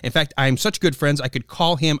 In fact, I'm such good friends, I could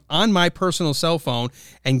call him on my personal cell phone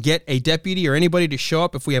and get a deputy or anybody to show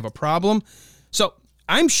up if we have a problem. So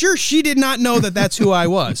I'm sure she did not know that that's who I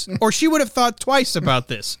was, or she would have thought twice about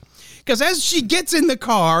this. Because as she gets in the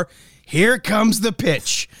car, here comes the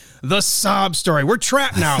pitch. The sob story. We're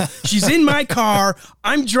trapped now. She's in my car.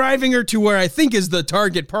 I'm driving her to where I think is the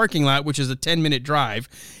Target parking lot, which is a 10-minute drive.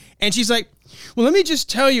 And she's like, well, let me just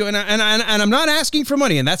tell you, and I'm not asking for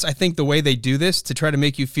money. And that's, I think, the way they do this to try to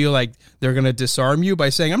make you feel like they're going to disarm you by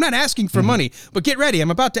saying, I'm not asking for money, but get ready.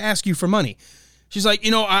 I'm about to ask you for money. She's like,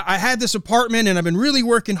 I had this apartment and I've been really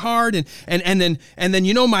working hard and then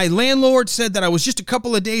my landlord said that I was just a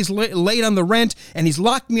couple of days late on the rent and he's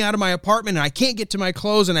locked me out of my apartment and I can't get to my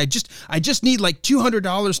clothes and I just need like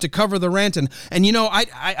 $200 to cover the rent and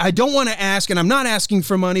I don't want to ask and I'm not asking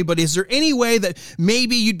for money, but is there any way that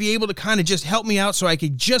maybe you'd be able to kind of just help me out so I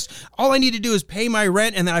could all I need to do is pay my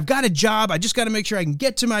rent and then I've got a job. I just got to make sure I can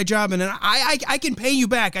get to my job and then I can pay you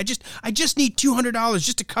back. I just need $200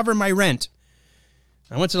 just to cover my rent.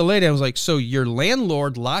 I went to the lady. I was like, so your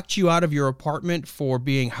landlord locked you out of your apartment for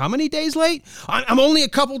being how many days late? I'm only a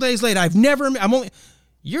couple days late.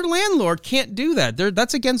 Your landlord can't do that.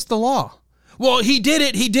 That's against the law. Well, he did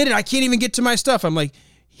it. I can't even get to my stuff. I'm like,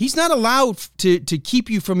 he's not allowed to keep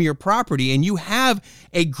you from your property and you have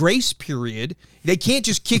a grace period. They can't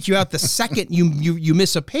just kick you out the second you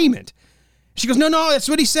miss a payment. She goes, no, that's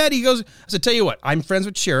what he said. He goes, I said, tell you what, I'm friends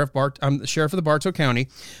with I'm the sheriff of the Bartow County.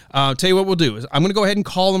 Tell you what we'll do is I'm going to go ahead and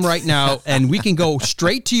call him right now and we can go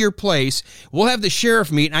straight to your place. We'll have the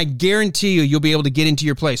sheriff meet and I guarantee you'll be able to get into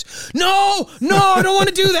your place. No, I don't want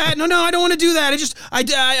to do that. No, I don't want to do that.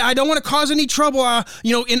 I don't want to cause any trouble.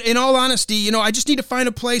 In all honesty, I just need to find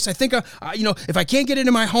a place. I think, if I can't get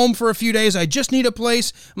into my home for a few days, I just need a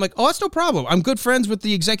place. I'm like, oh, that's no problem. I'm good friends with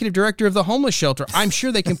the executive director of the homeless shelter. I'm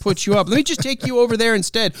sure they can put you up. Let me just take you over there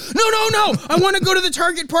instead. No. I want to go to the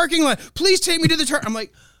Target parking lot. Please take me to the Target. I'm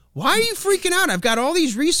like, why are you freaking out? I've got all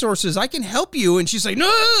these resources. I can help you. And she's like,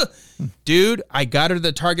 no. Dude, I got her to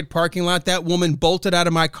the Target parking lot. That woman bolted out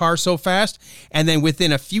of my car so fast. And then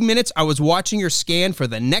within a few minutes, I was watching her scan for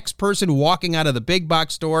the next person walking out of the big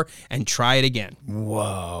box store and try it again.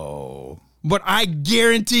 Whoa. But I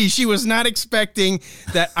guarantee she was not expecting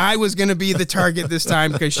that I was going to be the target this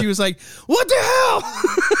time because she was like, what the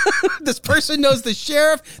hell? This person knows the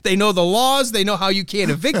sheriff. They know the laws. They know how you can't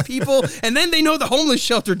evict people. And then they know the homeless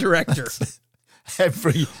shelter director.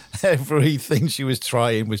 Everything she was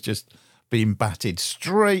trying was just being batted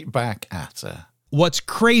straight back at her. What's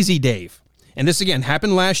crazy, Dave, and this again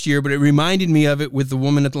happened last year, but it reminded me of it with the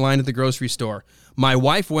woman at the line at the grocery store. My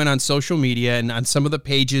wife went on social media and on some of the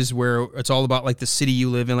pages where it's all about like the city you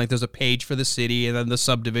live in, like there's a page for the city and then the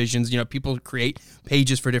subdivisions, people create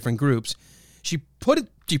pages for different groups. She put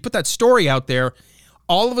that story out there.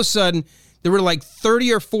 All of a sudden, there were like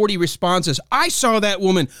 30 or 40 responses. I saw that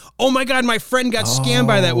woman. Oh my God, my friend got scammed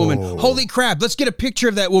by that woman. Holy crap, let's get a picture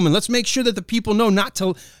of that woman. Let's make sure that the people know not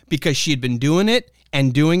to, because she had been doing it,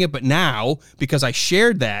 but now, because I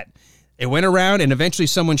shared that, it went around and eventually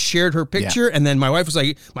someone shared her picture and then my wife was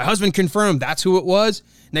like, my husband confirmed that's who it was.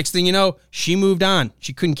 Next thing you know, she moved on.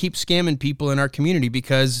 She couldn't keep scamming people in our community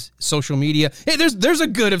because social media. Hey, there's a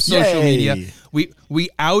good of social media. We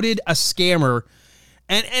outed a scammer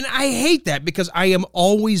and I hate that because I am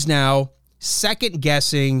always now second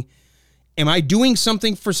guessing, am I doing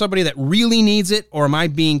something for somebody that really needs it or am I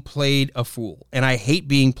being played a fool? And I hate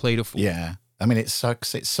being played a fool. Yeah. I mean, it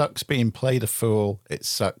sucks. It sucks being played a fool. It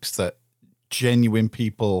sucks that genuine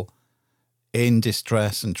people in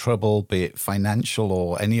distress and trouble, be it financial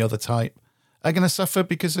or any other type, are going to suffer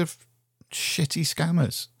because of shitty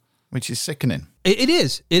scammers, which is sickening. It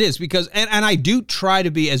is because, and I do try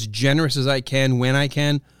to be as generous as I can when I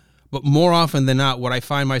can, but more often than not, what I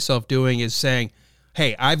find myself doing is saying,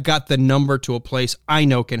 hey, I've got the number to a place I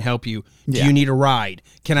know can help you. Do you need a ride?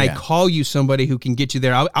 Can I call you somebody who can get you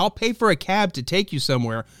there? I'll pay for a cab to take you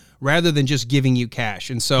somewhere rather than just giving you cash.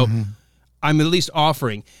 And so I'm at least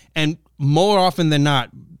offering. And more often than not,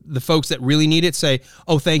 the folks that really need it say,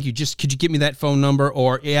 oh, thank you. Just could you give me that phone number?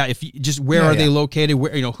 Or if you just where are they located?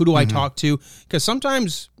 Where, who do I talk to? Because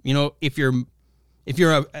sometimes, if you're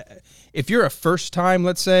a first time,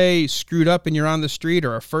 let's say, screwed up and you're on the street,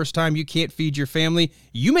 or a first time you can't feed your family,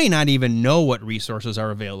 you may not even know what resources are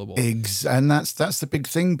available. And that's the big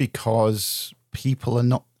thing, because people are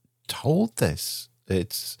not told this.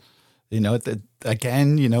 It's, the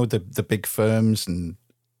big firms and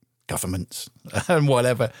governments and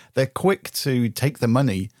whatever, they're quick to take the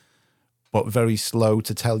money, but very slow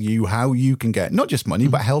to tell you how you can get not just money,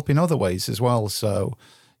 but help in other ways as well. So,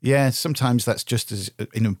 yeah, sometimes that's just as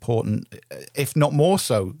important, if not more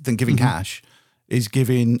so than giving cash, is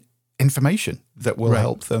giving information that will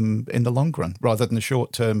help them in the long run, rather than a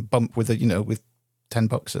short-term bump with with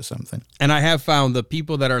 $10 or something. And I have found the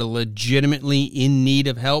people that are legitimately in need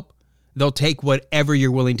of help, they'll take whatever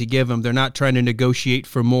you're willing to give them. They're not trying to negotiate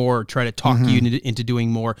for more or try to talk you into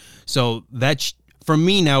doing more. So that's, for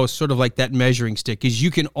me now, is sort of like that measuring stick, because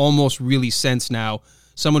you can almost really sense now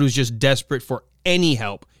someone who's just desperate for any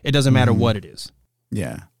help. It doesn't matter what it is.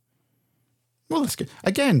 Yeah. Well, that's good.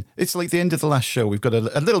 Again, it's like the end of the last show. We've got a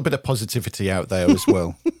little bit of positivity out there as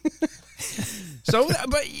well. So,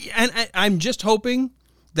 I'm just hoping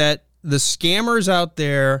that the scammers out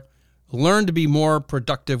there learn to be more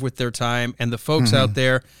productive with their time, and the folks out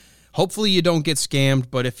there, hopefully you don't get scammed,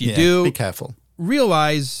 but if you do, be careful.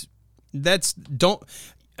 Realize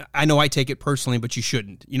I know I take it personally, but you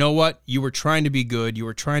shouldn't. You know what? You were trying to be good. You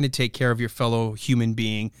were trying to take care of your fellow human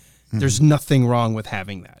being. There's nothing wrong with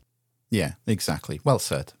having that. Yeah, exactly. Well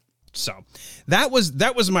said. So that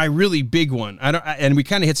was my really big one. And we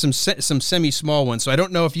kind of hit some semi-small ones. So I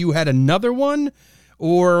don't know if you had another one,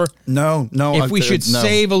 or no, if we should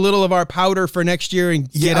save a little of our powder for next year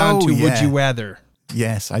and get on to Would You Rather.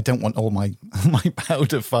 Yes, I don't want all my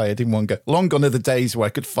powder fired in one go. Long gone are the days where I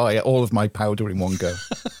could fire all of my powder in one go.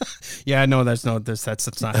 Yeah, no, that's not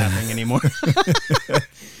happening anymore.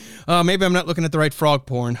 Maybe I'm not looking at the right frog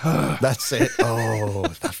porn. That's it. Oh,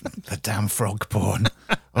 the damn frog porn.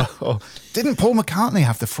 Oh, didn't Paul McCartney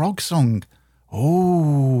have the frog song?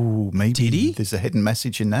 Oh, maybe did he? There's a hidden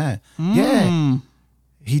message in there. Yeah,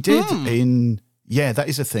 he did. That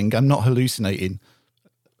is a thing. I'm not hallucinating.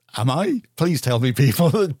 Am I? Please tell me, people,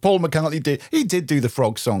 that Paul McCartney did. He did do the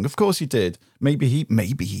frog song. Of course he did. Maybe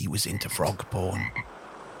he was into frog porn.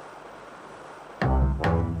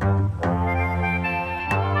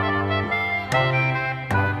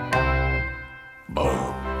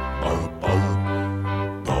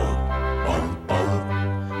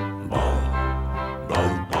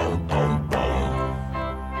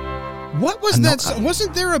 What was that?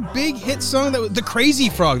 Wasn't there a big hit song that was The Crazy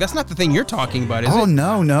Frog? That's not the thing you're talking about, is it? Oh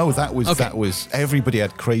no, that was everybody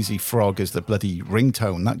had Crazy Frog as the bloody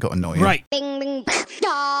ringtone. That got annoying. Right. What's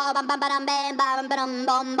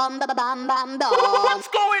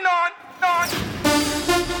going on?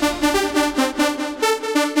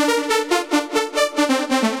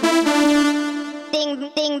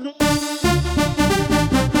 Ding, ding.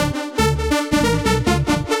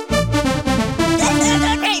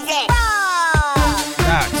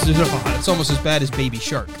 It's almost as bad as Baby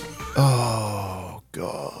Shark. Oh,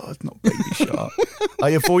 God, not Baby Shark. I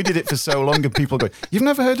avoided it for so long, and people go, "You've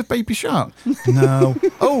never heard of Baby Shark?" No.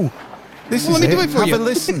 Oh, this is let me it. do it for you.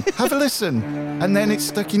 Have a listen. And then it's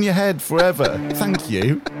stuck in your head forever. Thank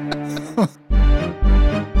you.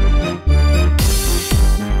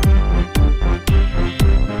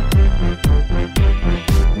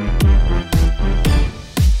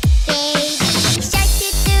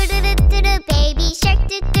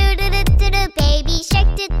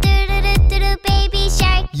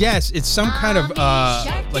 Yes, it's some kind of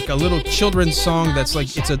like a little children's song that's like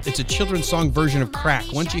it's a children's song version of crack.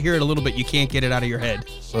 Once you hear it a little bit, you can't get it out of your head.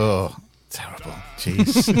 Oh, terrible.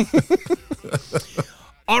 Jeez.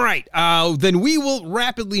 All right, then we will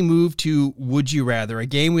rapidly move to Would You Rather, a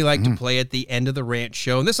game we like to play at the end of the rant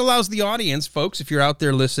show. And this allows the audience, folks, if you're out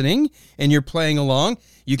there listening and you're playing along,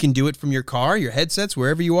 you can do it from your car, your headsets,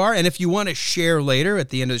 wherever you are. And if you want to share later at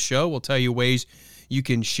the end of the show, we'll tell you ways you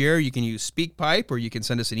can share. You can use SpeakPipe, or you can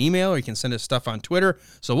send us an email, or you can send us stuff on Twitter.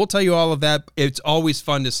 So we'll tell you all of that. It's always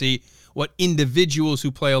fun to see what individuals who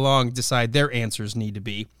play along decide their answers need to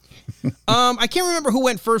be. I can't remember who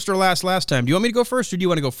went first or last time. Do you want me to go first, or do you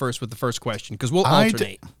want to go first with the first question? Because we'll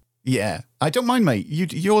alternate. Yeah, I don't mind, mate.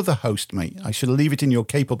 You're the host, mate. I should leave it in your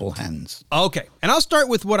capable hands. Okay, and I'll start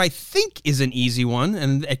with what I think is an easy one,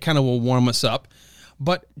 and it kind of will warm us up.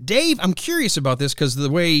 But Dave, I'm curious about this because the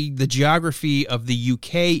way the geography of the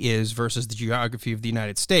UK is versus the geography of the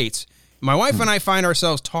United States. My wife and I find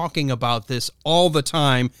ourselves talking about this all the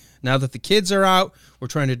time. Now that the kids are out, we're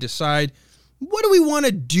trying to decide, what do we want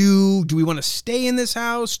to do? Do we want to stay in this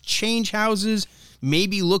house, change houses,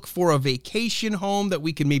 maybe look for a vacation home that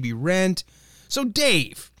we can maybe rent? So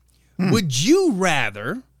Dave, would you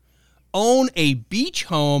rather own a beach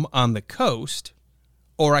home on the coast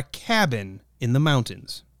or a cabin in the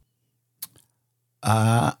mountains?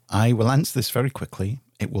 I will answer this very quickly.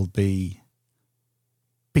 It will be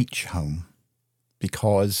beach home,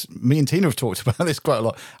 because me and Tina have talked about this quite a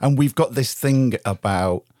lot, and we've got this thing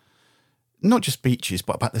about not just beaches,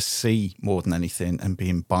 but about the sea more than anything, and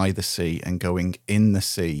being by the sea and going in the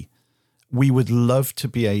sea. We would love to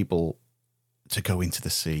be able to go into the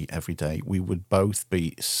sea every day. We would both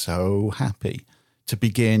be so happy to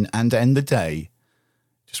begin and end the day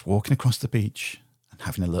just walking across the beach and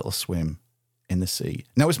having a little swim in the sea.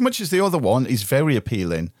 Now, as much as the other one is very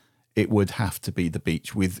appealing, it would have to be the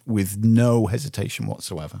beach with no hesitation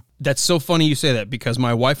whatsoever. That's so funny you say that, because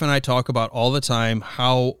my wife and I talk about all the time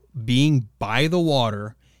how being by the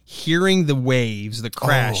water, hearing the waves, the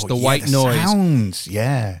crash, the white noise, sounds,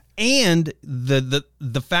 and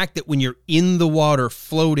the fact that when you're in the water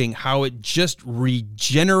floating, how it just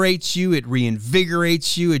regenerates you, it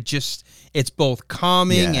reinvigorates you, it's both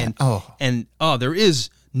calming and there is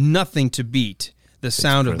nothing to beat the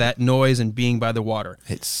sound of that noise and being by the water.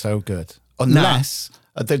 It's so good. Unless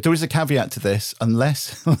there is a caveat to this,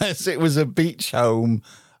 unless it was a beach home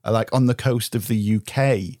like on the coast of the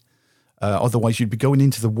UK. Otherwise, you'd be going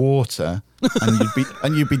into the water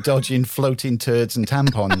and you'd be dodging floating turds and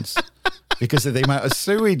tampons because of the amount of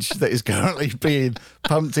sewage that is currently being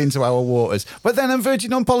pumped into our waters. But then I'm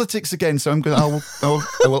verging on politics again, so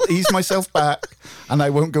I will ease myself back, and I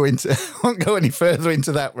won't go any further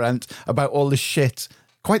into that rant about all the shit,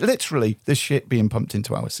 quite literally, the shit being pumped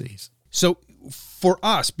into our seas. So for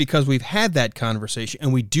us, because we've had that conversation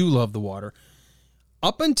and we do love the water,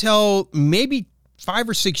 up until maybe 5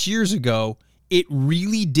 or 6 years ago, it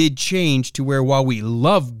really did change to where while we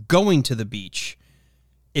love going to the beach,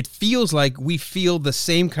 it feels like we feel the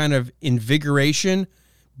same kind of invigoration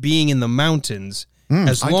being in the mountains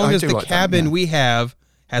as long as the cabin we have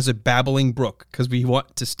has a babbling brook, because we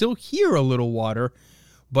want to still hear a little water,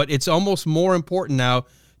 but it's almost more important now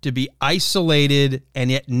to be isolated and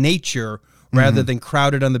yet nature rather than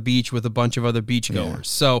crowded on the beach with a bunch of other beachgoers.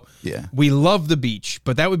 So we love the beach,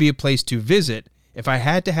 but that would be a place to visit. If I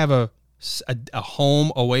had to have a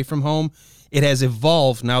home away from home, it has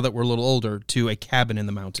evolved now that we're a little older to a cabin in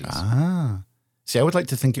the mountains. See, I would like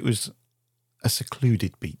to think it was a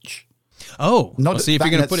secluded beach. Oh, see if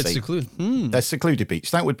you're going to put it secluded. A secluded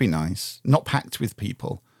beach. That would be nice. Not packed with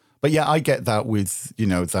people. But yeah, I get that with,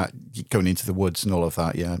 that going into the woods and all of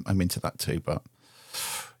that. Yeah, I'm into that too. But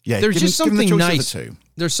yeah, there's just something nice.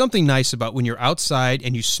 There's something nice about when you're outside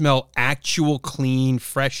and you smell actual clean,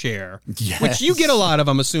 fresh air, which you get a lot of.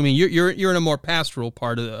 I'm assuming you're in a more pastoral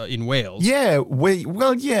part of in Wales. Yeah, we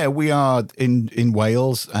are in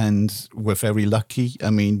Wales, and we're very lucky.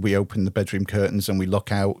 I mean, we open the bedroom curtains and we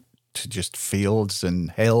look out to just fields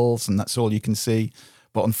and hills, and that's all you can see.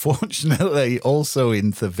 But unfortunately, also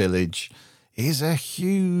in the village is a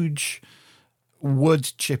huge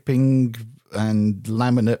wood chipping and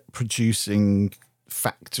laminate producing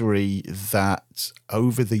factory that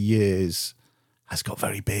over the years has got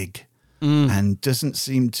very big and doesn't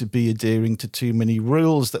seem to be adhering to too many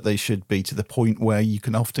rules that they should be, to the point where you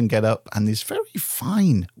can often get up and there's very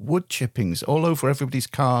fine wood chippings all over everybody's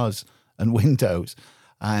cars and windows.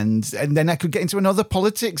 And then I could get into another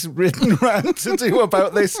politics-ridden rant to do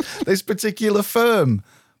about this particular firm,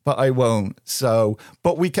 but I won't. So,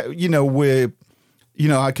 but we can,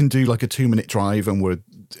 I can do like a 2-minute drive, and we're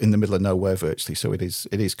in the middle of nowhere virtually. So it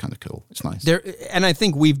is kind of cool. It's nice. And I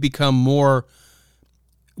think we've become more.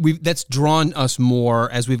 That's drawn us more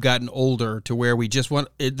as we've gotten older, to where we just want.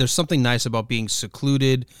 There's something nice about being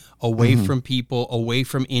secluded, away from people, away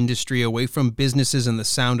from industry, away from businesses, and the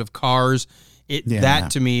sound of cars.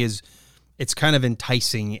 That to me it's kind of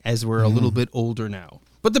enticing as we're a little bit older now.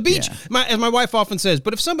 But the beach, as my wife often says,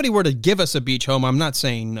 but if somebody were to give us a beach home, I'm not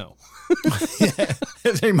saying no.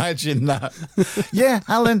 Imagine that. Yeah,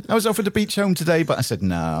 Alan, I was offered a beach home today, but I said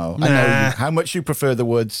no. I know how much you prefer the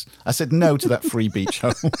woods. I said no to that free beach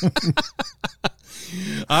home.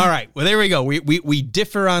 All right. Well, there we go. We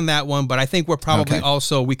differ on that one, but I think we're probably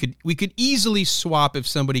also we could easily swap if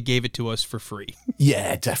somebody gave it to us for free.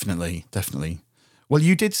 Yeah, definitely. Well,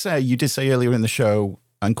 you did say earlier in the show,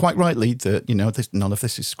 and quite rightly, that none of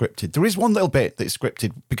this is scripted. There is one little bit that's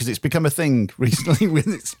scripted because it's become a thing recently.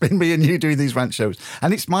 It's been me and you doing these rant shows,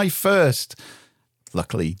 and it's my first.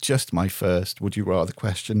 Luckily, just my first. Would you rather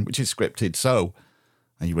question, which is scripted. So,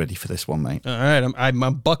 are you ready for this one, mate? All right, I'm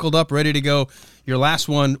buckled up, ready to go. Your last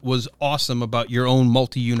one was awesome about your own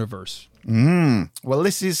multi-universe. Well,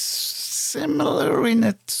 this is similar in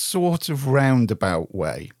a sort of roundabout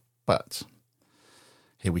way, but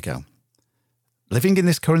here we go. Living in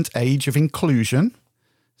this current age of inclusion,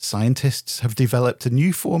 scientists have developed a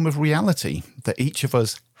new form of reality that each of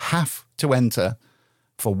us have to enter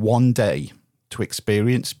for one day to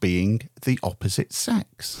experience being the opposite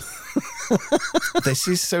sex. This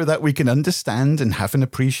is so that we can understand and have an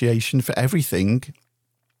appreciation for everything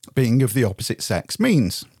being of the opposite sex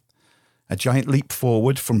means. A giant leap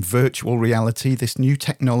forward from virtual reality, this new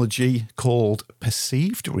technology called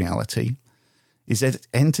perceived reality is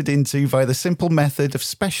entered into by the simple method of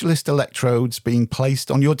specialist electrodes being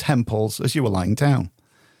placed on your temples as you are lying down.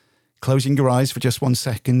 Closing your eyes for just 1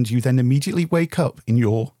 second, you then immediately wake up in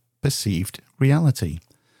your perceived reality.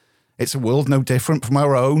 It's a world no different from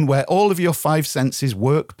our own, where all of your 5 senses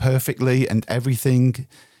work perfectly and everything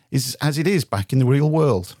is as it is back in the real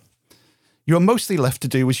world. You are mostly left to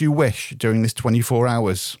do as you wish during this 24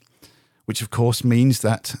 hours, which of course means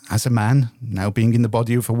that as a man, now being in the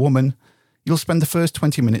body of a woman, you'll spend the first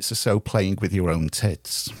 20 minutes or so playing with your own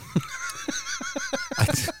tits.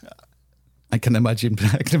 I can imagine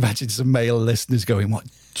some male listeners going, what,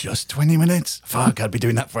 just 20 minutes? Fuck, I'd be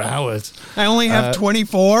doing that for hours. I only have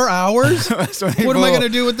 24 hours? 24. What am I going to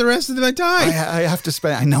do with the rest of my time? I have to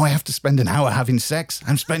spend an hour having sex.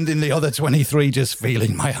 I'm spending the other 23 just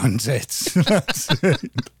feeling my own tits.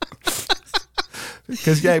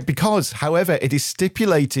 Because, however, it is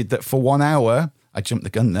stipulated that for 1 hour, I jumped the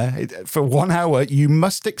gun there, for 1 hour, you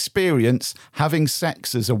must experience having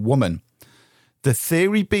sex as a woman. The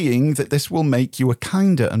theory being that this will make you a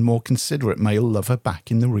kinder and more considerate male lover back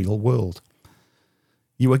in the real world.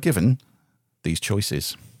 You are given these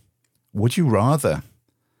choices. Would you rather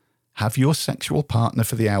have your sexual partner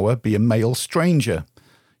for the hour be a male stranger?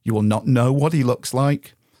 You will not know what he looks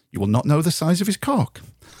like. You will not know the size of his cock.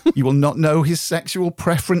 You will not know his sexual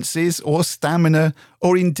preferences or stamina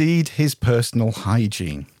or indeed his personal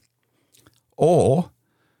hygiene. Or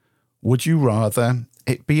would you rather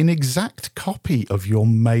it be an exact copy of your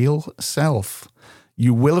male self?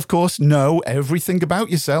 You will, of course, know everything about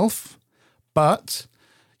yourself, but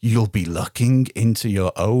you'll be looking into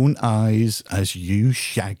your own eyes as you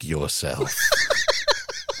shag yourself.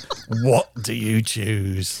 What do you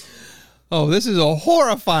choose? Oh, this is a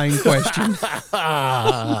horrifying question.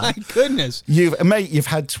 My goodness. You've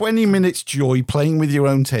had 20 minutes joy playing with your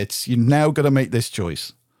own tits. You've now got to make this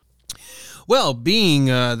choice. Well, being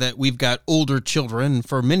that we've got older children,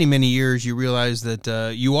 for many, many years, you realize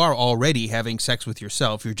that you are already having sex with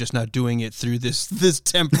yourself. You're just not doing it through this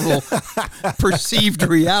temporal perceived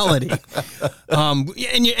reality.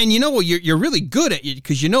 And you know what? You're really good at it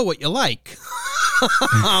because you know what you like.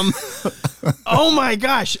 Oh my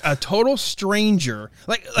gosh, a total stranger.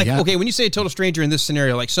 Okay, when you say a total stranger in this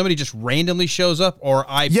scenario, like somebody just randomly shows up, or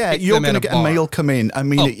you're going to get a male come in. I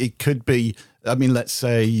mean, it could be. I mean, let's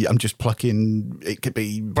say I'm just plucking. It could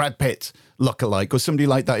be Brad Pitt lookalike or somebody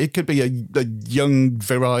like that. It could be a young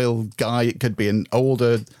virile guy. It could be an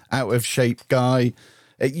older, out of shape guy.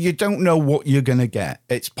 You don't know what you're going to get.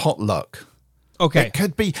 It's potluck. Okay, it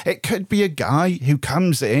could be a guy who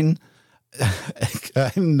comes in.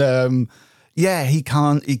 And he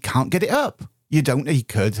can't get it up. He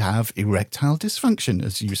could have erectile dysfunction,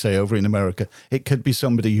 as you say over in America. It could be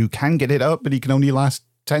somebody who can get it up, but he can only last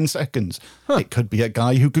 10 seconds. It could be a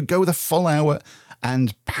guy who could go the full hour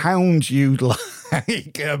and pound you like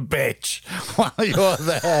a bitch while you're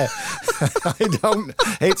there.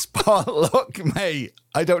 It's potluck, mate.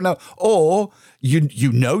 I don't know. Or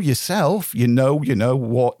you know yourself, you know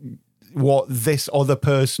what this other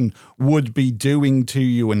person would be doing to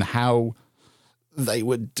you and how they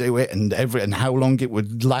would do it and how long it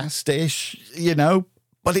would last-ish,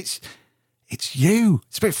 But it's you.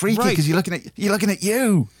 It's a bit freaky because you're looking at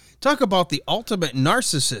you. Talk about the ultimate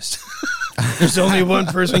narcissist. There's only one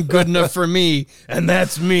person good enough for me, and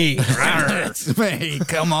that's me. That's me.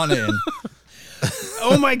 Come on in.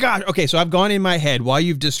 Oh my God. Okay, so I've gone in my head while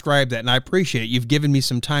you've described that, and I appreciate it. You've given me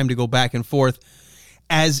some time to go back and forth.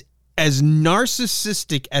 As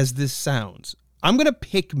narcissistic as this sounds, I'm going to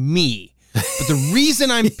pick me. But the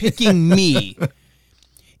reason I'm picking me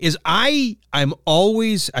is I've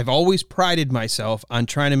always prided myself on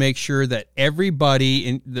trying to make sure that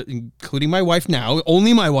everybody, including my wife now,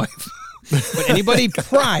 only my wife, but anybody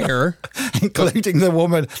prior, including the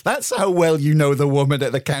woman. That's how well you know the woman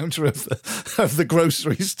at the counter of the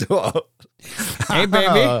grocery store. Hey,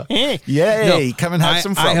 baby. Yay, no, come and have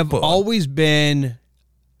some fun. I have always been...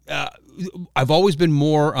 I've always been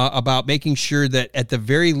more about making sure that at the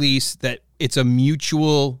very least that it's a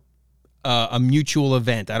mutual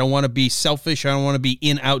event. I don't want to be selfish. I don't want to be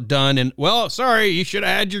outdone. And well, sorry, you should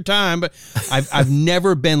have had your time. But I've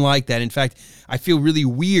never been like that. In fact, I feel really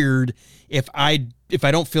weird if I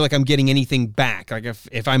don't feel like I'm getting anything back. Like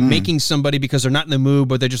if I'm making somebody because they're not in the mood,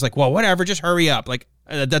 but they're just like, well, whatever, just hurry up. Like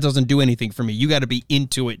that doesn't do anything for me. You got to be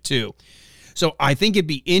into it too. So I think it'd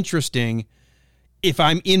be interesting if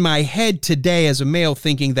I'm in my head today as a male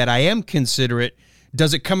thinking that I am considerate,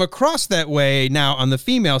 does it come across that way now on the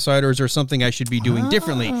female side, or is there something I should be doing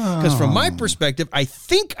differently? Because from my perspective, I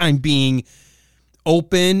think I'm being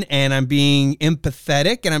open and I'm being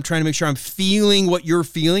empathetic and I'm trying to make sure I'm feeling what you're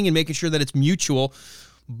feeling and making sure that it's mutual.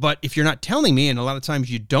 But if you're not telling me, and a lot of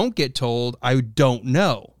times you don't get told, I don't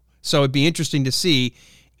know. So it'd be interesting to see,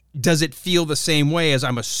 does it feel the same way as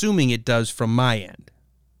I'm assuming it does from my end?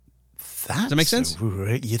 Does that make sense?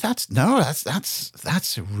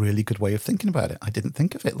 That's a really good way of thinking about it. I didn't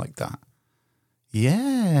think of it like that.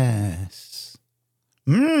 Yes.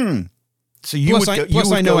 So you plus,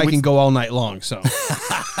 would I know I can go all night long. So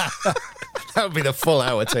that would be the full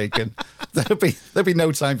hour taken. There'd be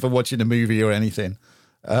no time for watching a movie or anything.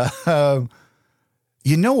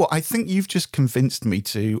 You know what? I think you've just convinced me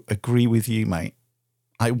to agree with you, mate.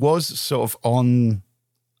 I was on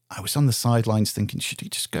the sidelines thinking, should he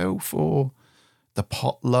just go for the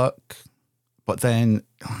potluck? But then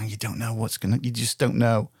you don't know you just don't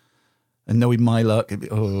know. And knowing my luck,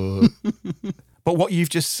 but what you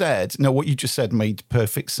just said made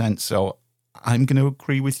perfect sense. So I'm going to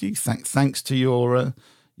agree with you. Thanks to your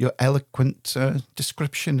eloquent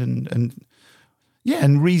description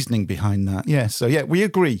and reasoning behind that. Yeah. So yeah, we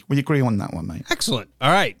agree. We agree on that one, mate. Excellent.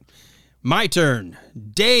 All right. My turn.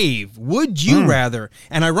 Dave, would you rather,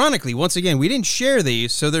 and ironically, once again, we didn't share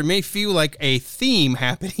these, so there may feel like a theme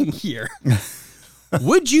happening here.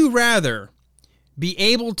 Would you rather be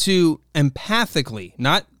able to empathically,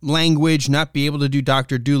 not language, not be able to do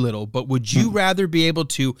Dr. Dolittle, but would you rather be able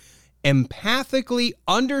to empathically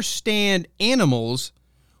understand animals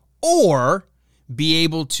or be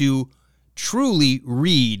able to truly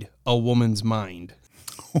read a woman's mind?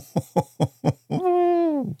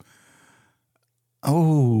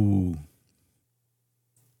 Oh,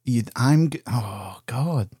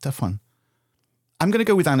 God, tough one. I'm going to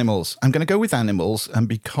go with animals. And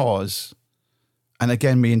because, and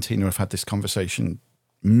again, me and Tina have had this conversation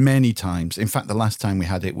many times. In fact, the last time we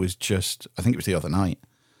had it was I think it was the other night,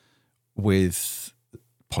 with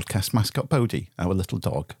podcast mascot Bodhi, our little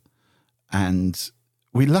dog. And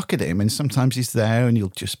we look at him and sometimes he's there and he'll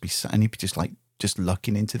just be sat and he'll be just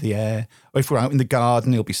looking into the air. Or if we're out in the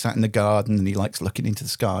garden, he'll be sat in the garden and he likes looking into the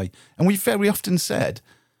sky. And we very often said,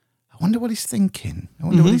 I wonder what he's thinking. And,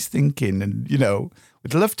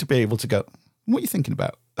 we'd love to be able to go, what are you thinking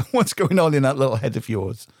about? What's going on in that little head of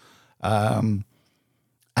yours? And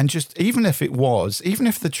just, even if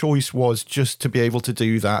the choice was just to be able to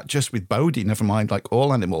do that, just with Bodhi, never mind like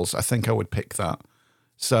all animals, I think I would pick that.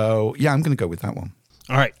 So yeah, I'm going to go with that one.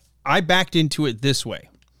 All right. I backed into it this way.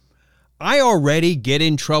 I already get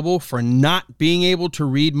in trouble for not being able to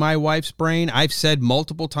read my wife's brain. I've said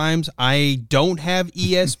multiple times, I don't have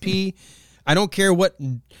ESP. I don't care what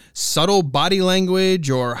subtle body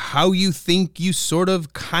language or how you think you sort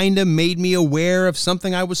of kind of made me aware of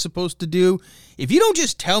something I was supposed to do. If you don't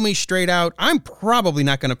just tell me straight out, I'm probably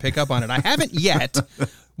not going to pick up on it. I haven't yet.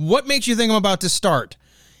 What makes you think I'm about to start?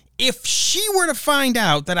 If she were to find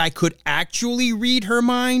out that I could actually read her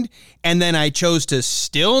mind and then I chose to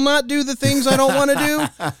still not do the things I don't want to do,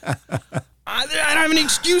 I don't have an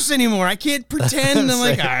excuse anymore. I can't pretend. I'm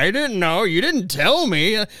like, I didn't know. You didn't tell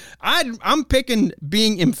me. I'm picking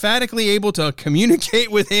being emphatically able to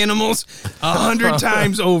communicate with animals 100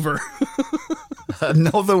 times over.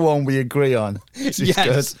 Another one we agree on. This is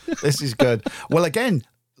Yes. good. This is good. Well, again,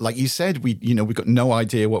 like you said, we've got no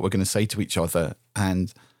idea what we're going to say to each other.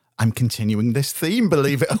 And I'm continuing this theme,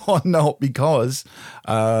 believe it or not, because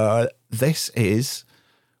this is,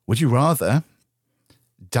 would you rather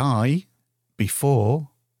die before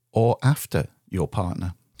or after your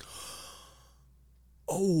partner?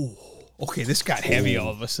 Oh, okay. This got heavy all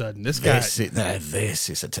of a sudden. This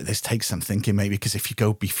takes some thinking, maybe, because if you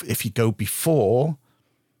go before,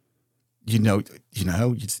 you'd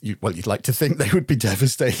like to think they would be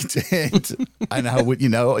devastated, and how would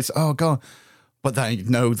it's oh god. But then you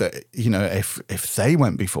know that, if they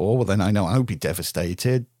went before, well, then I know I would be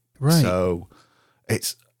devastated. Right. So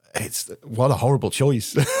it's what a horrible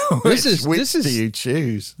choice. Which do you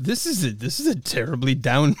choose? This is a terribly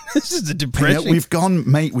down. This is a depressing. We've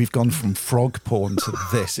gone from frog porn to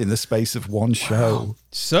this in the space of one show. Wow.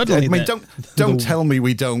 Suddenly, don't tell me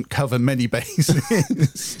we don't cover many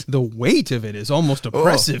bases. The weight of it is almost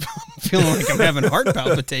oppressive. I'm feeling like I'm having heart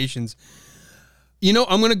palpitations.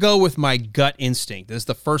 I'm going to go with my gut instinct. This is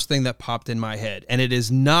the first thing that popped in my head. And it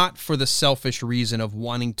is not for the selfish reason of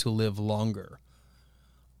wanting to live longer.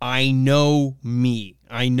 I know me.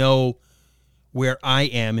 I know where I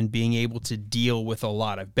am in being able to deal with a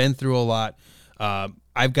lot. I've been through a lot.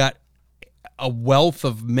 I've got a wealth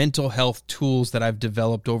of mental health tools that I've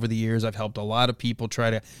developed over the years. I've helped a lot of people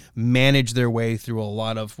try to manage their way through a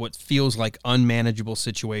lot of what feels like unmanageable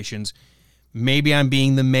situations. Maybe I'm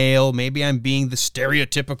being the male, maybe I'm being the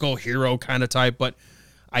stereotypical hero kind of type, but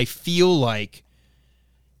I feel like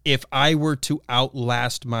if I were to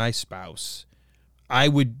outlast my spouse,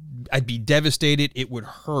 I'd be devastated, it would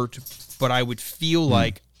hurt, but I would feel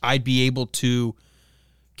like I'd be able to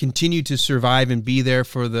continue to survive and be there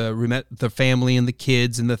for the family and the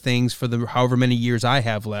kids and the things for the however many years I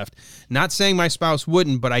have left. Not saying my spouse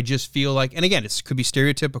wouldn't, but I just feel like, and again, it could be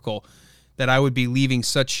stereotypical, that I would be leaving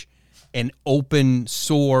such an open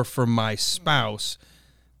sore for my spouse.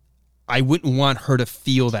 I wouldn't want her to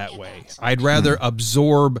feel that way. I'd rather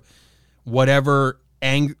absorb whatever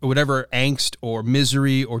angst or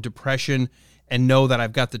misery or depression and know that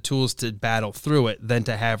I've got the tools to battle through it than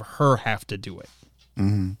to have her have to do it.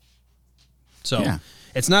 Mm-hmm. So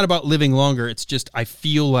it's not about living longer. It's just I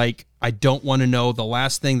feel like I don't want to know the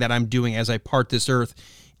last thing that I'm doing as I part this earth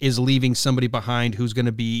is leaving somebody behind who's going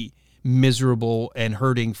to be miserable and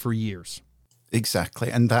hurting for years. Exactly.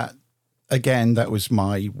 And that, again, that was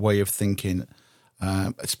my way of thinking,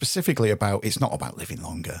 specifically about, it's not about living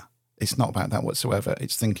longer. It's not about that whatsoever.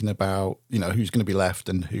 It's thinking about, who's going to be left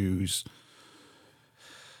and who's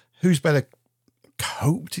better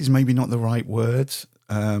coped is maybe not the right word.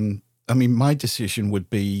 I mean, my decision would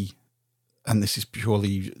be, and this is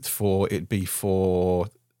purely for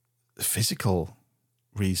physical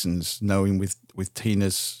reasons, knowing with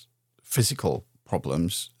Tina's physical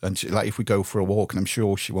problems, and if we go for a walk, and I'm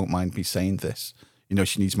sure she won't mind me saying this,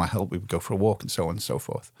 she needs my help, we would go for a walk and so on and so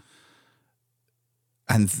forth.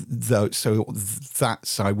 And so that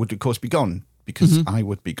side would, of course, be gone because I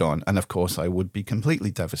would be gone. And, of course, I would be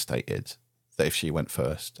completely devastated that if she went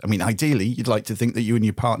first. I mean, ideally, you'd like to think that you and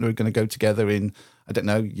your partner are going to go together in, I don't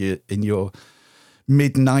know, in your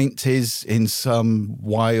mid-90s in some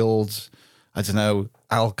wild, I don't know,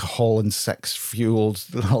 alcohol and sex-fueled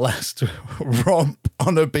last romp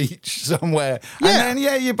on a beach somewhere. Yeah. And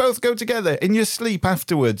then, you both go together in your sleep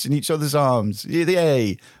afterwards in each other's arms.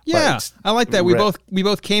 Yay. Yeah, I like that. We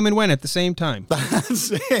both came and went at the same time.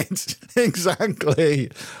 That's it.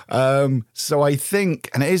 Exactly. So I think,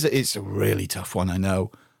 and it's a really tough one, I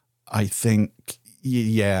know. I think,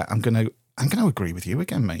 I'm going to agree with you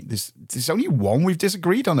again, mate. There's only one we've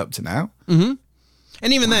disagreed on up to now. Mm-hmm.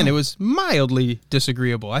 And even then, it was mildly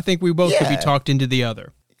disagreeable. I think we both could be talked into the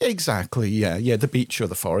other. Exactly, yeah. Yeah, the beach or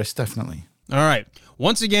the forest, definitely. All right.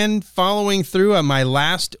 Once again, following through on my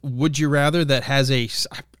last Would You Rather that has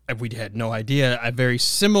we had no idea, a very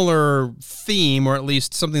similar theme, or at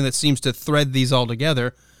least something that seems to thread these all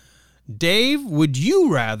together. Dave, would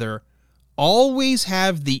you rather always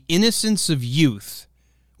have the innocence of youth,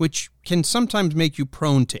 which can sometimes make you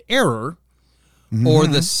prone to error, or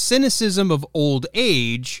the cynicism of old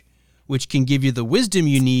age, which can give you the wisdom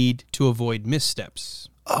you need to avoid missteps?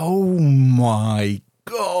 Oh, my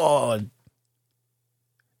God.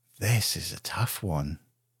 This is a tough one.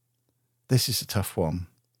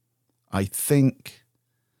 I think,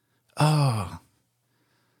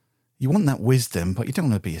 you want that wisdom, but you don't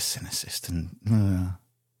want to be a cynicist.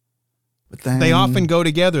 But then, they often go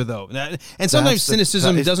together, though. And sometimes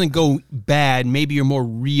cynicism doesn't go bad. Maybe you're more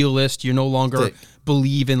realist. You no longer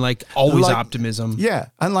believe in always optimism. Yeah.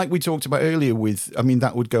 And like we talked about earlier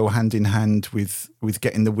that would go hand in hand with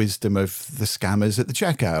getting the wisdom of the scammers at the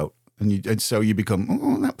checkout. And so you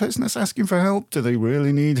become, that person that's asking for help, do they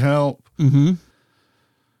really need help? Mm-hmm.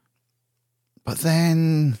 But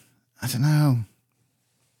then, I don't know,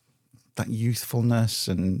 that youthfulness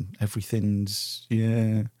and everything's,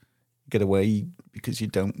 get away because you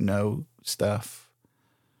don't know stuff.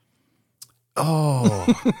 Oh.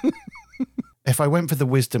 If I went for the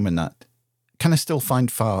wisdom in that, can I still find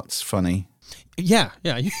farts funny? Yeah.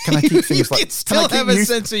 Can I keep things you can still have a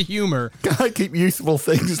sense of humor. Can I keep youthful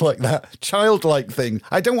things like that? Childlike things.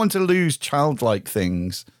 I don't want to lose childlike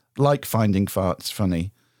things, like finding farts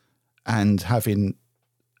funny and having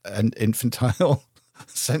an infantile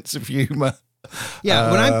sense of humor.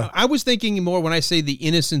 Yeah, I was thinking more when I say the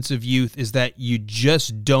innocence of youth is that you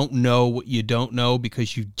just don't know what you don't know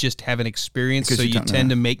because you just haven't experienced, so you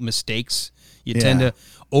tend to make mistakes. You tend to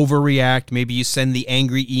overreact. Maybe you send the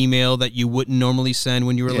angry email that you wouldn't normally send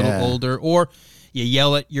when you were a little older, or you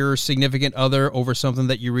yell at your significant other over something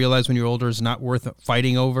that you realize when you're older is not worth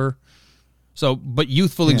fighting over. So, but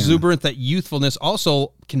youthful exuberance, that youthfulness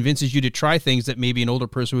also convinces you to try things that maybe an older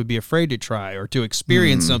person would be afraid to try, or to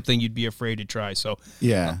experience something you'd be afraid to try. So,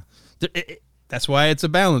 that's why it's a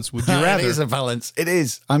balance. Would you rather? It is a balance. It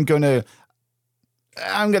is. I'm gonna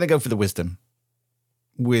go for the wisdom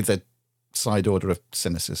with a side order of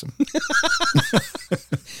cynicism.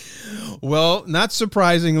 Well, not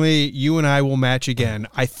surprisingly, you and I will match again.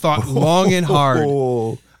 I thought long and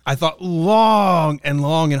hard. I thought long and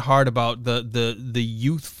hard about the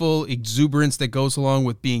youthful exuberance that goes along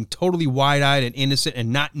with being totally wide-eyed and innocent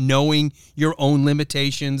and not knowing your own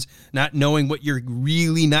limitations, not knowing what you're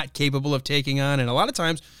really not capable of taking on. And a lot of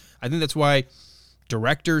times, I think that's why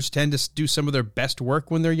directors tend to do some of their best work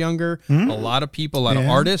when they're younger. A lot of people, a lot of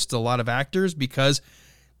artists, a lot of actors, because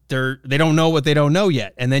they don't know what they don't know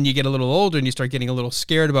yet. And then you get a little older and you start getting a little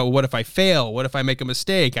scared about, what if I fail? What if I make a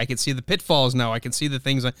mistake? I can see the pitfalls now. I can see the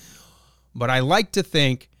things. But I like to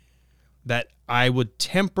think that I would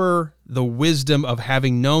temper the wisdom of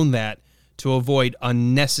having known that to avoid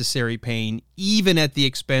unnecessary pain, even at the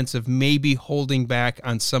expense of maybe holding back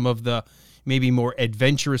on some of the maybe more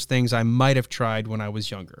adventurous things I might have tried when I was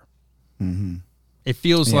younger. Mm-hmm. It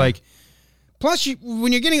feels like, plus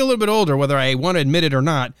when you're getting a little bit older, whether I want to admit it or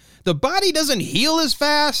not, the body doesn't heal as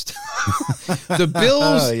fast. The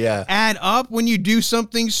bills add up when you do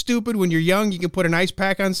something stupid. When you're young, you can put an ice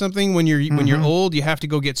pack on something. When you're old, you have to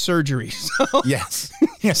go get surgery. So yes.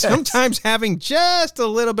 Sometimes having just a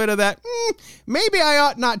little bit of that, maybe I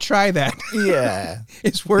ought not try that. Yeah.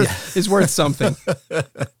 is worth something.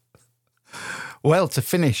 Well, to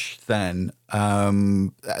finish then,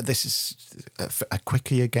 this is a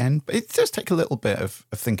quickie again, but it does take a little bit of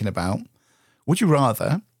thinking about. Would you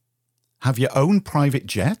rather have your own private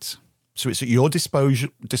jet, so it's at your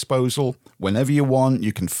disposal whenever you want,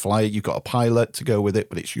 you can fly it, you've got a pilot to go with it,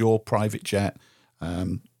 but it's your private jet.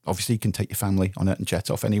 Obviously, you can take your family on it and jet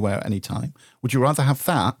off anywhere at any time. Would you rather have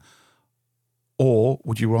that, or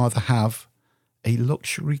would you rather have a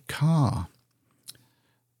luxury car?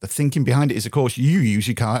 The thinking behind it is, of course, you use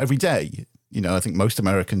your car every day. You know, I think most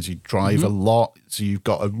Americans, you drive a lot, so you've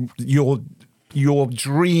got your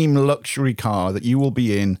dream luxury car that you will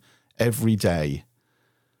be in every day,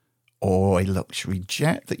 or a luxury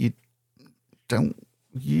jet that you don't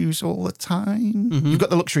use all the time. You've got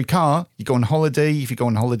the luxury car, you go on holiday. If you go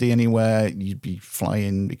on holiday anywhere, you'd be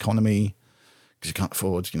flying economy because you can't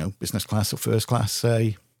afford, business class or first class,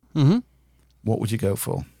 say. What would you go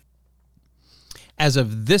for? As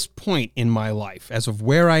of this point in my life, as of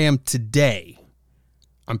where I am today,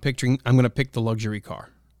 I'm going to pick the luxury car.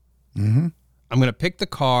 I'm going to pick the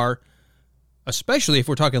car, especially if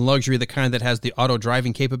we're talking luxury, the kind that has the auto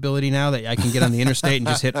driving capability now, that I can get on the interstate and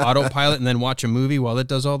just hit autopilot and then watch a movie while it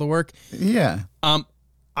does all the work. Yeah.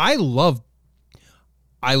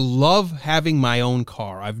 I love having my own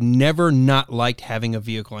car. I've never not liked having a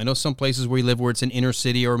vehicle. I know some places where you live where it's an inner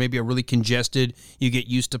city or maybe a really congested, you get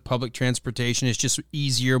used to public transportation. It's just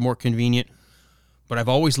easier, more convenient. But I've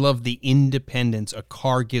always loved the independence a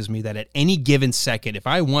car gives me, that at any given second, if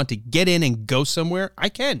I want to get in and go somewhere, I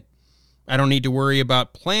can. I don't need to worry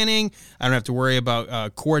about planning. I don't have to worry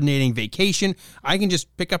about coordinating vacation. I can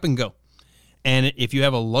just pick up and go. And if you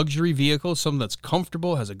have a luxury vehicle, something that's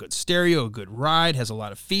comfortable, has a good stereo, a good ride, has a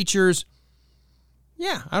lot of features,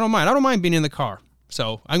 yeah, I don't mind. I don't mind being in the car.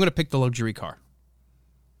 So I'm going to pick the luxury car.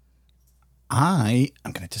 I'm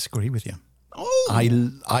going to disagree with you. Oh.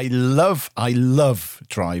 I love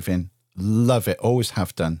driving. Love it. Always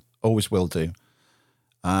have done. Always will do.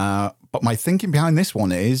 But my thinking behind this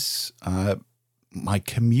one is my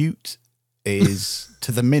commute is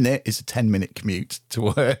to the minute is a 10-minute commute to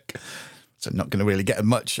work. So I'm not going to really get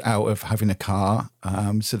much out of having a car.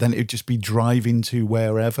 So then it would just be driving to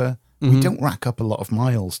wherever. We don't rack up a lot of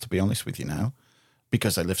miles, to be honest with you now,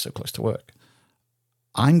 because I live so close to work.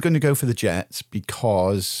 I'm going to go for the jet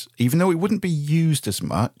because even though it wouldn't be used as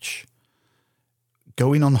much,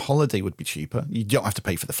 going on holiday would be cheaper. You don't have to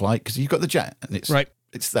pay for the flight because you've got the jet and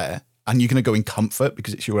it's there. And you're going to go in comfort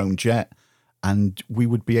because it's your own jet. And we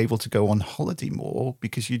would be able to go on holiday more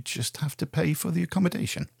because you just have to pay for the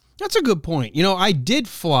accommodation. That's a good point. I did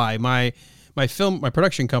fly my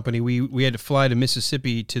production company. We had to fly to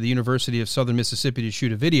Mississippi, to the University of Southern Mississippi, to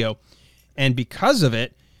shoot a video. And because of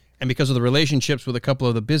it, and because of the relationships with a couple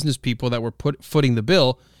of the business people that were footing the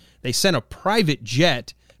bill, they sent a private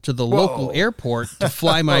jet to the local airport to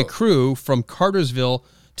fly my crew from Cartersville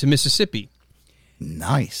to Mississippi.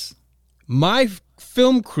 Nice. My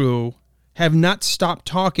film crew have not stopped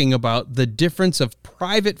talking about the difference of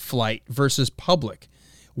private flight versus public.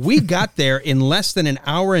 We got there in less than an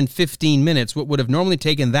hour and 15 minutes, what would have normally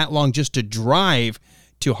taken that long just to drive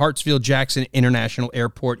to Hartsfield-Jackson International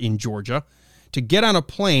Airport in Georgia, to get on a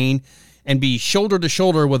plane and be shoulder to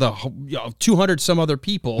shoulder with 200 some other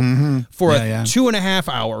people for a 2.5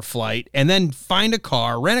 hour flight, and then find a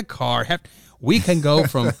car, rent a car. We can go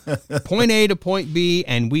from point A to point B,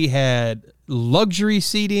 and we had luxury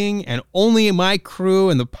seating, and only my crew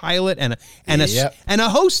and the pilot and a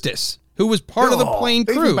hostess who was part of the plane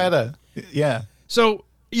crew. Even better. Yeah. So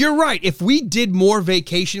you're right. If we did more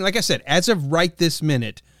vacation, like I said, as of right this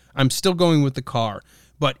minute, I'm still going with the car.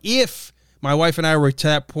 But if my wife and I were to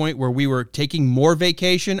that point where we were taking more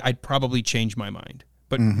vacation, I'd probably change my mind.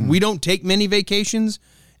 But we don't take many vacations,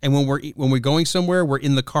 and when we're going somewhere, we're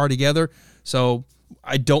in the car together. So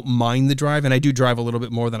I don't mind the drive, and I do drive a little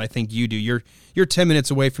bit more than I think you do. You're 10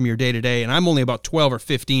 minutes away from your day-to-day, and I'm only about 12 or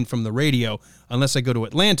 15 from the radio, unless I go to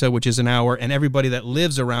Atlanta, which is an hour, and everybody that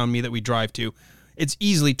lives around me that we drive to, it's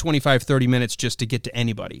easily 25, 30 minutes just to get to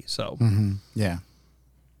anybody. So, yeah.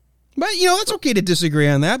 But, it's okay to disagree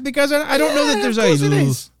on that, because I don't know that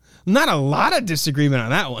there's not a lot of disagreement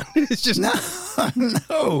on that one. It's just...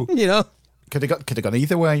 No. Could have gone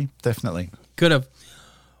either way, definitely. Could have.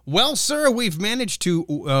 Well, sir, we've managed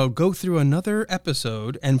to go through another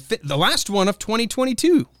episode and fit the last one of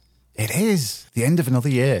 2022. It is the end of another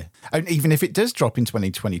year. And even if it does drop in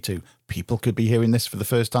 2022, people could be hearing this for the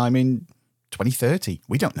first time in 2030.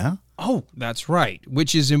 We don't know. Oh, that's right.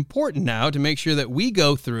 Which is important now to make sure that we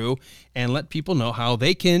go through and let people know how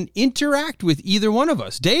they can interact with either one of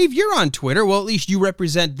us. Dave, you're on Twitter. Well, at least you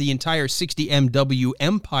represent the entire 60MW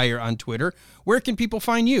empire on Twitter. Where can people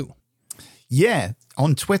find you? Yeah,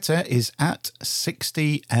 on Twitter is at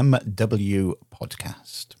 60MW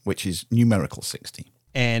Podcast, which is numerical 60.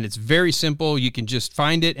 And it's very simple. You can just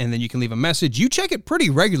find it, and then you can leave a message. You check it pretty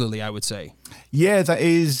regularly, I would say. Yeah, that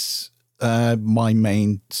is my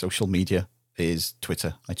main social media is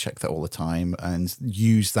Twitter. I check that all the time and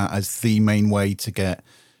use that as the main way to get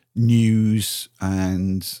news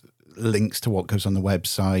and links to what goes on the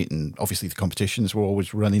website. And obviously the competitions, we're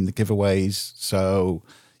always running the giveaways. So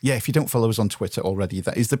yeah, if you don't follow us on Twitter already,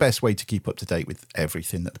 that is the best way to keep up to date with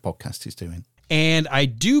everything that the podcast is doing. And I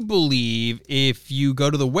do believe if you go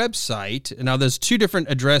to the website, now there's two different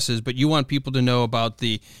addresses, but you want people to know about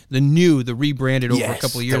the rebranded over a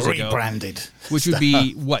couple of years ago. Rebranded. Which would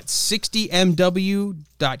be, what,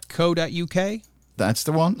 60mw.co.uk? That's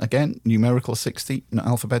the one. Again, numerical 60, not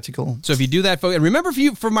alphabetical. So if you do that, folks, and remember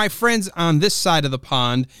for my friends on this side of the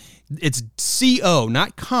pond, it's co,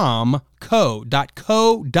 not com, co.co.uk.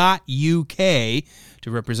 to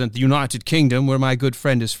represent the United Kingdom, where my good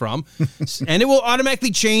friend is from. And it will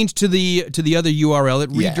automatically change to the other URL. It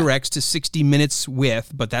redirects to 60 Minutes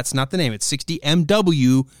With, but that's not the name. It's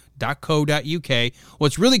 60mw.co.uk.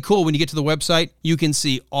 What's really cool, when you get to the website, you can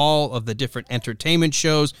see all of the different entertainment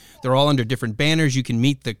shows. They're all under different banners. You can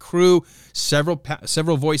meet the crew, several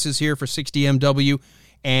voices here for 60MW.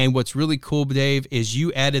 And what's really cool, Dave, is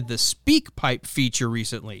you added the SpeakPipe feature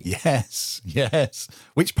recently. Yes.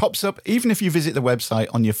 Which pops up, even if you visit the website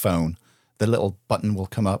on your phone, the little button will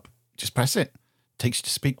come up. Just press it. Takes you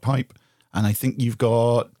to SpeakPipe. And I think you've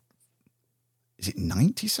got, is it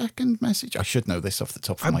 90-second message? I should know this off the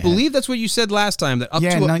top of my head. I believe that's what you said last time, that up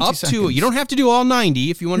to, you don't have to do all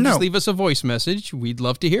 90. If you want to just leave us a voice message, we'd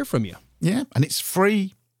love to hear from you. Yeah, and it's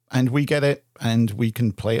free. And we get it, and we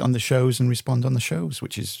can play it on the shows and respond on the shows,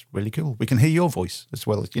 which is really cool. We can hear your voice as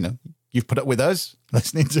well as, you've put up with us,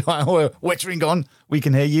 listening to our wittering on. We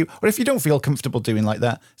can hear you. Or if you don't feel comfortable doing like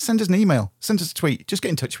that, send us an email, send us a tweet. Just get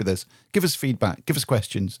in touch with us. Give us feedback. Give us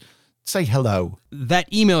questions. Say hello.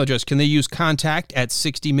 That email address, can they use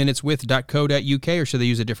contact@60minuteswith.co.uk, or should they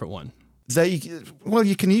use a different one?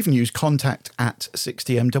 You can even use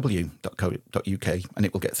contact@60mw.co.uk and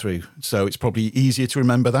it will get through. So it's probably easier to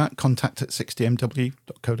remember that.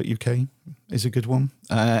 Contact@60mw.co.uk is a good one.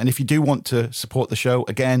 And if you do want to support the show,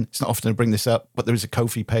 again, it's not often to bring this up, but there is a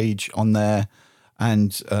Ko-fi page on there,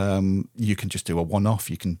 and you can just do a one-off.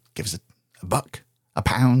 You can give us a buck, a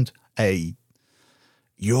pound, a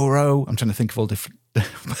euro. I'm trying to think of all different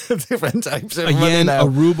types of money now. A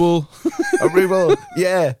ruble. A ruble,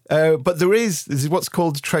 yeah. But this is what's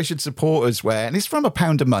called treasured supporters, and it's from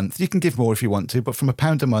 £1 a month. You can give more if you want to, but from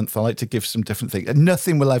 £1 a month, I like to give some different things. And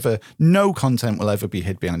no content will ever be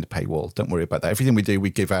hid behind a paywall. Don't worry about that. Everything we do, we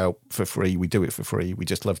give out for free. We do it for free. We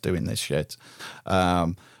just love doing this shit.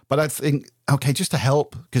 But I think, just to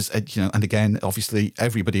help, because, and again, obviously,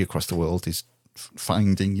 everybody across the world is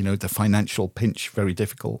finding, the financial pinch very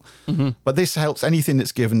difficult. Mm-hmm. But this helps. Anything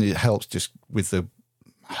that's given, it helps just with the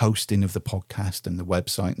hosting of the podcast and the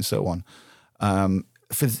website and so on.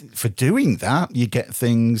 For doing that, you get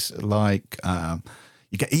things like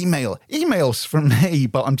you get emails from me,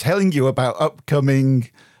 but I'm telling you about upcoming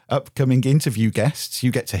interview guests.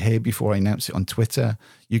 You get to hear before I announce it on Twitter.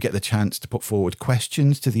 You get the chance to put forward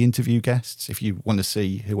questions to the interview guests. If you want to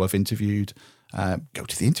see who I've interviewed, go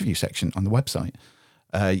to the interview section on the website.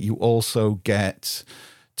 You also get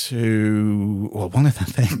one of the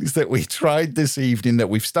things that we tried this evening that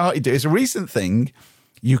we've started is a recent thing.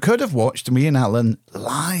 You could have watched me and Alan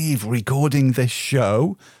live recording this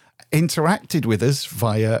show, interacted with us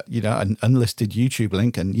via, an unlisted YouTube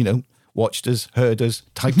link and, watched us, heard us,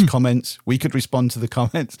 typed comments. We could respond to the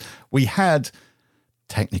comments. We had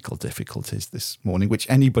technical difficulties this morning, which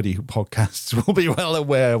anybody who podcasts will be well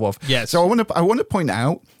aware of. Yes. So I want to point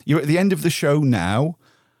out, you're at the end of the show now,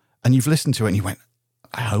 and you've listened to it, and you went,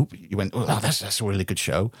 oh, that's a really good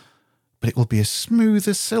show. But it will be as smooth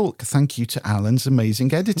as silk, thank you to Alan's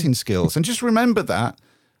amazing editing skills. And just remember that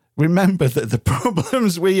the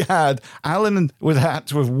problems we had, Alan would have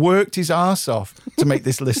to have worked his arse off to make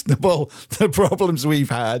this listenable, the problems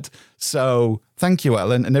we've had. So thank you,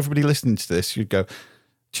 Alan. And everybody listening to this, you'd go,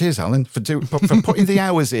 cheers, Alan, for putting the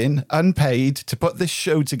hours in, unpaid, to put this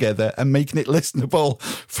show together and making it listenable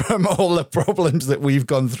from all the problems that we've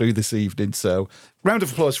gone through this evening. So round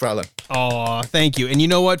of applause for Alan. Oh, thank you. And you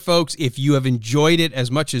know what, folks? If you have enjoyed it as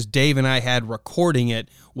much as Dave and I had recording it,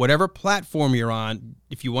 whatever platform you're on,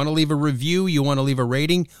 if you want to leave a review, you want to leave a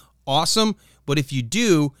rating, awesome. But if you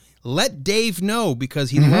do, let Dave know,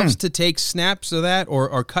 because he loves to take snaps of that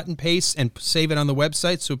or cut and paste and save it on the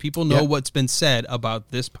website so people know what's been said about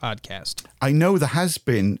this podcast. I know there's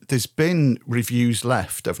been reviews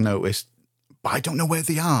left, I've noticed, but I don't know where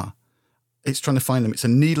they are. It's trying to find them. It's a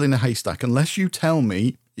needle in a haystack. Unless you tell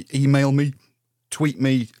me, email me, tweet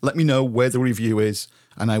me, let me know where the review is,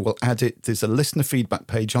 and I will add it. There's a listener feedback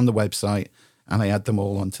page on the website, and I add them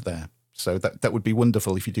all onto there. So that would be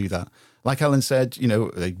wonderful if you do that. Like Alan said,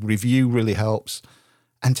 a review really helps.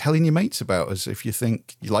 And telling your mates about us. If you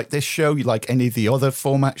think you like this show, you like any of the other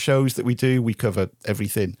format shows that we do, we cover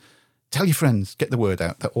everything. Tell your friends, get the word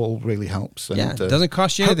out. That all really helps. And, it doesn't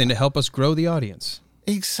cost you anything to help us grow the audience.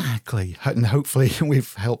 Exactly. And hopefully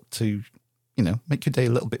we've helped to, make your day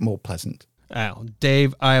a little bit more pleasant.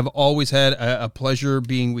 Dave, I have always had a pleasure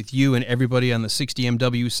being with you and everybody on the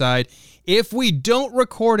 60MW side. If we don't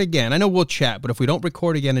record again, I know we'll chat, but if we don't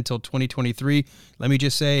record again until 2023, let me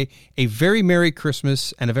just say a very Merry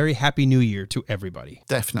Christmas and a very Happy New Year to everybody.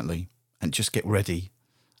 Definitely. And just get ready.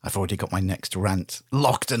 I've already got my next rant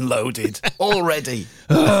locked and loaded already.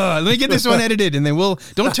 Let me get this one edited, and then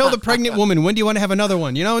don't tell the pregnant woman, when do you want to have another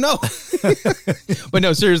one? No. But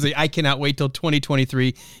no, seriously, I cannot wait till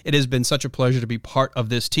 2023. It has been such a pleasure to be part of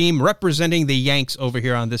this team, representing the Yanks over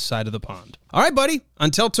here on this side of the pond. All right, buddy.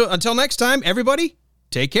 Until next time, everybody,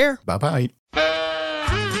 take care. Bye-bye.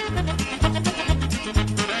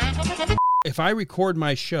 If I record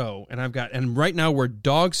my show and right now we're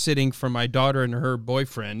dog sitting for my daughter and her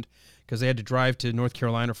boyfriend because they had to drive to North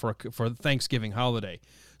Carolina for Thanksgiving holiday.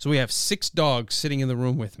 So we have 6 dogs sitting in the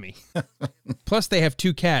room with me. Plus they have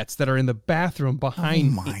 2 cats that are in the bathroom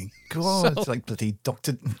behind me. Oh my God. It's like bloody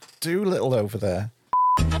Dr. Doolittle over there.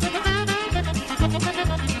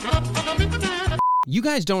 You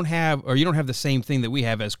guys don't have the same thing that we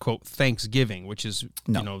have as, quote, Thanksgiving, which is,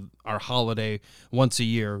 our holiday once a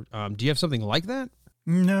year. Do you have something like that?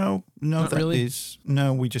 No, Not really?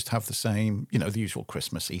 No, we just have the same, the usual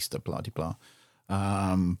Christmas, Easter, blah, blah,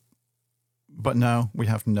 blah. But no, we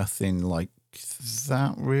have nothing like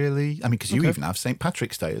that, really. I mean, because you even have St.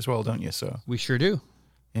 Patrick's Day as well, don't you? So we sure do.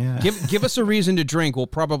 Yeah. Give us a reason to drink. We'll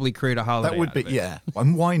probably create a holiday. That would be, yeah.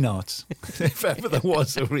 And why not? If ever there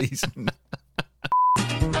was a reason.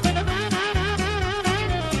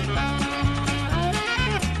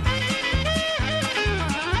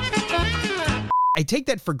 I take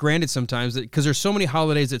that for granted sometimes because there's so many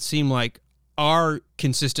holidays that seem like are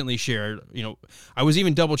consistently shared. I was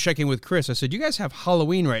even double checking with Chris. I said, "You guys have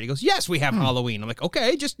Halloween, right?" He goes, "Yes, we have Halloween." I'm like,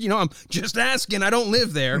 "Okay, I'm just asking. I don't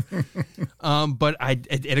live there." But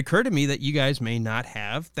it occurred to me that you guys may not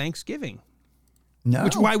have Thanksgiving. No.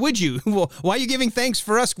 Why would you? Well, why are you giving thanks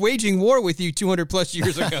for us waging war with you 200 plus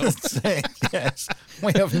years ago? Yes.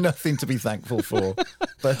 We have nothing to be thankful for.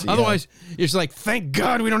 But otherwise, it's like, thank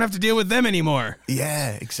God we don't have to deal with them anymore.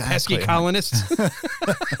 Yeah, exactly. Pesky colonists.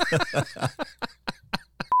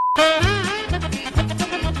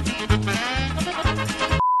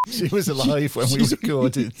 She was alive when we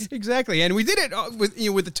recorded. Exactly, and we did it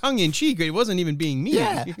with the tongue in cheek. It wasn't even being mean.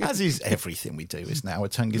 Yeah, as is everything we do. Is now our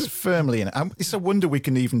tongue is firmly in it. It's a wonder we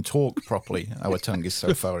can even talk properly. Our tongue is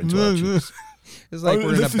so far into our cheeks. It's like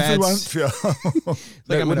we're in a bad. It's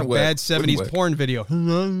like I'm in a bad 70s porn video.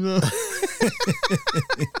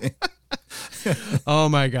 Oh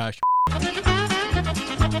my gosh.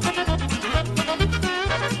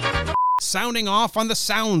 Sounding off on the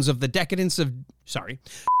sounds of the decadence of. Sorry.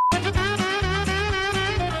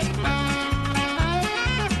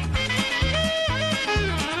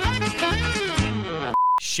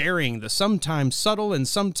 Sharing the sometimes subtle and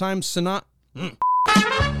sometimes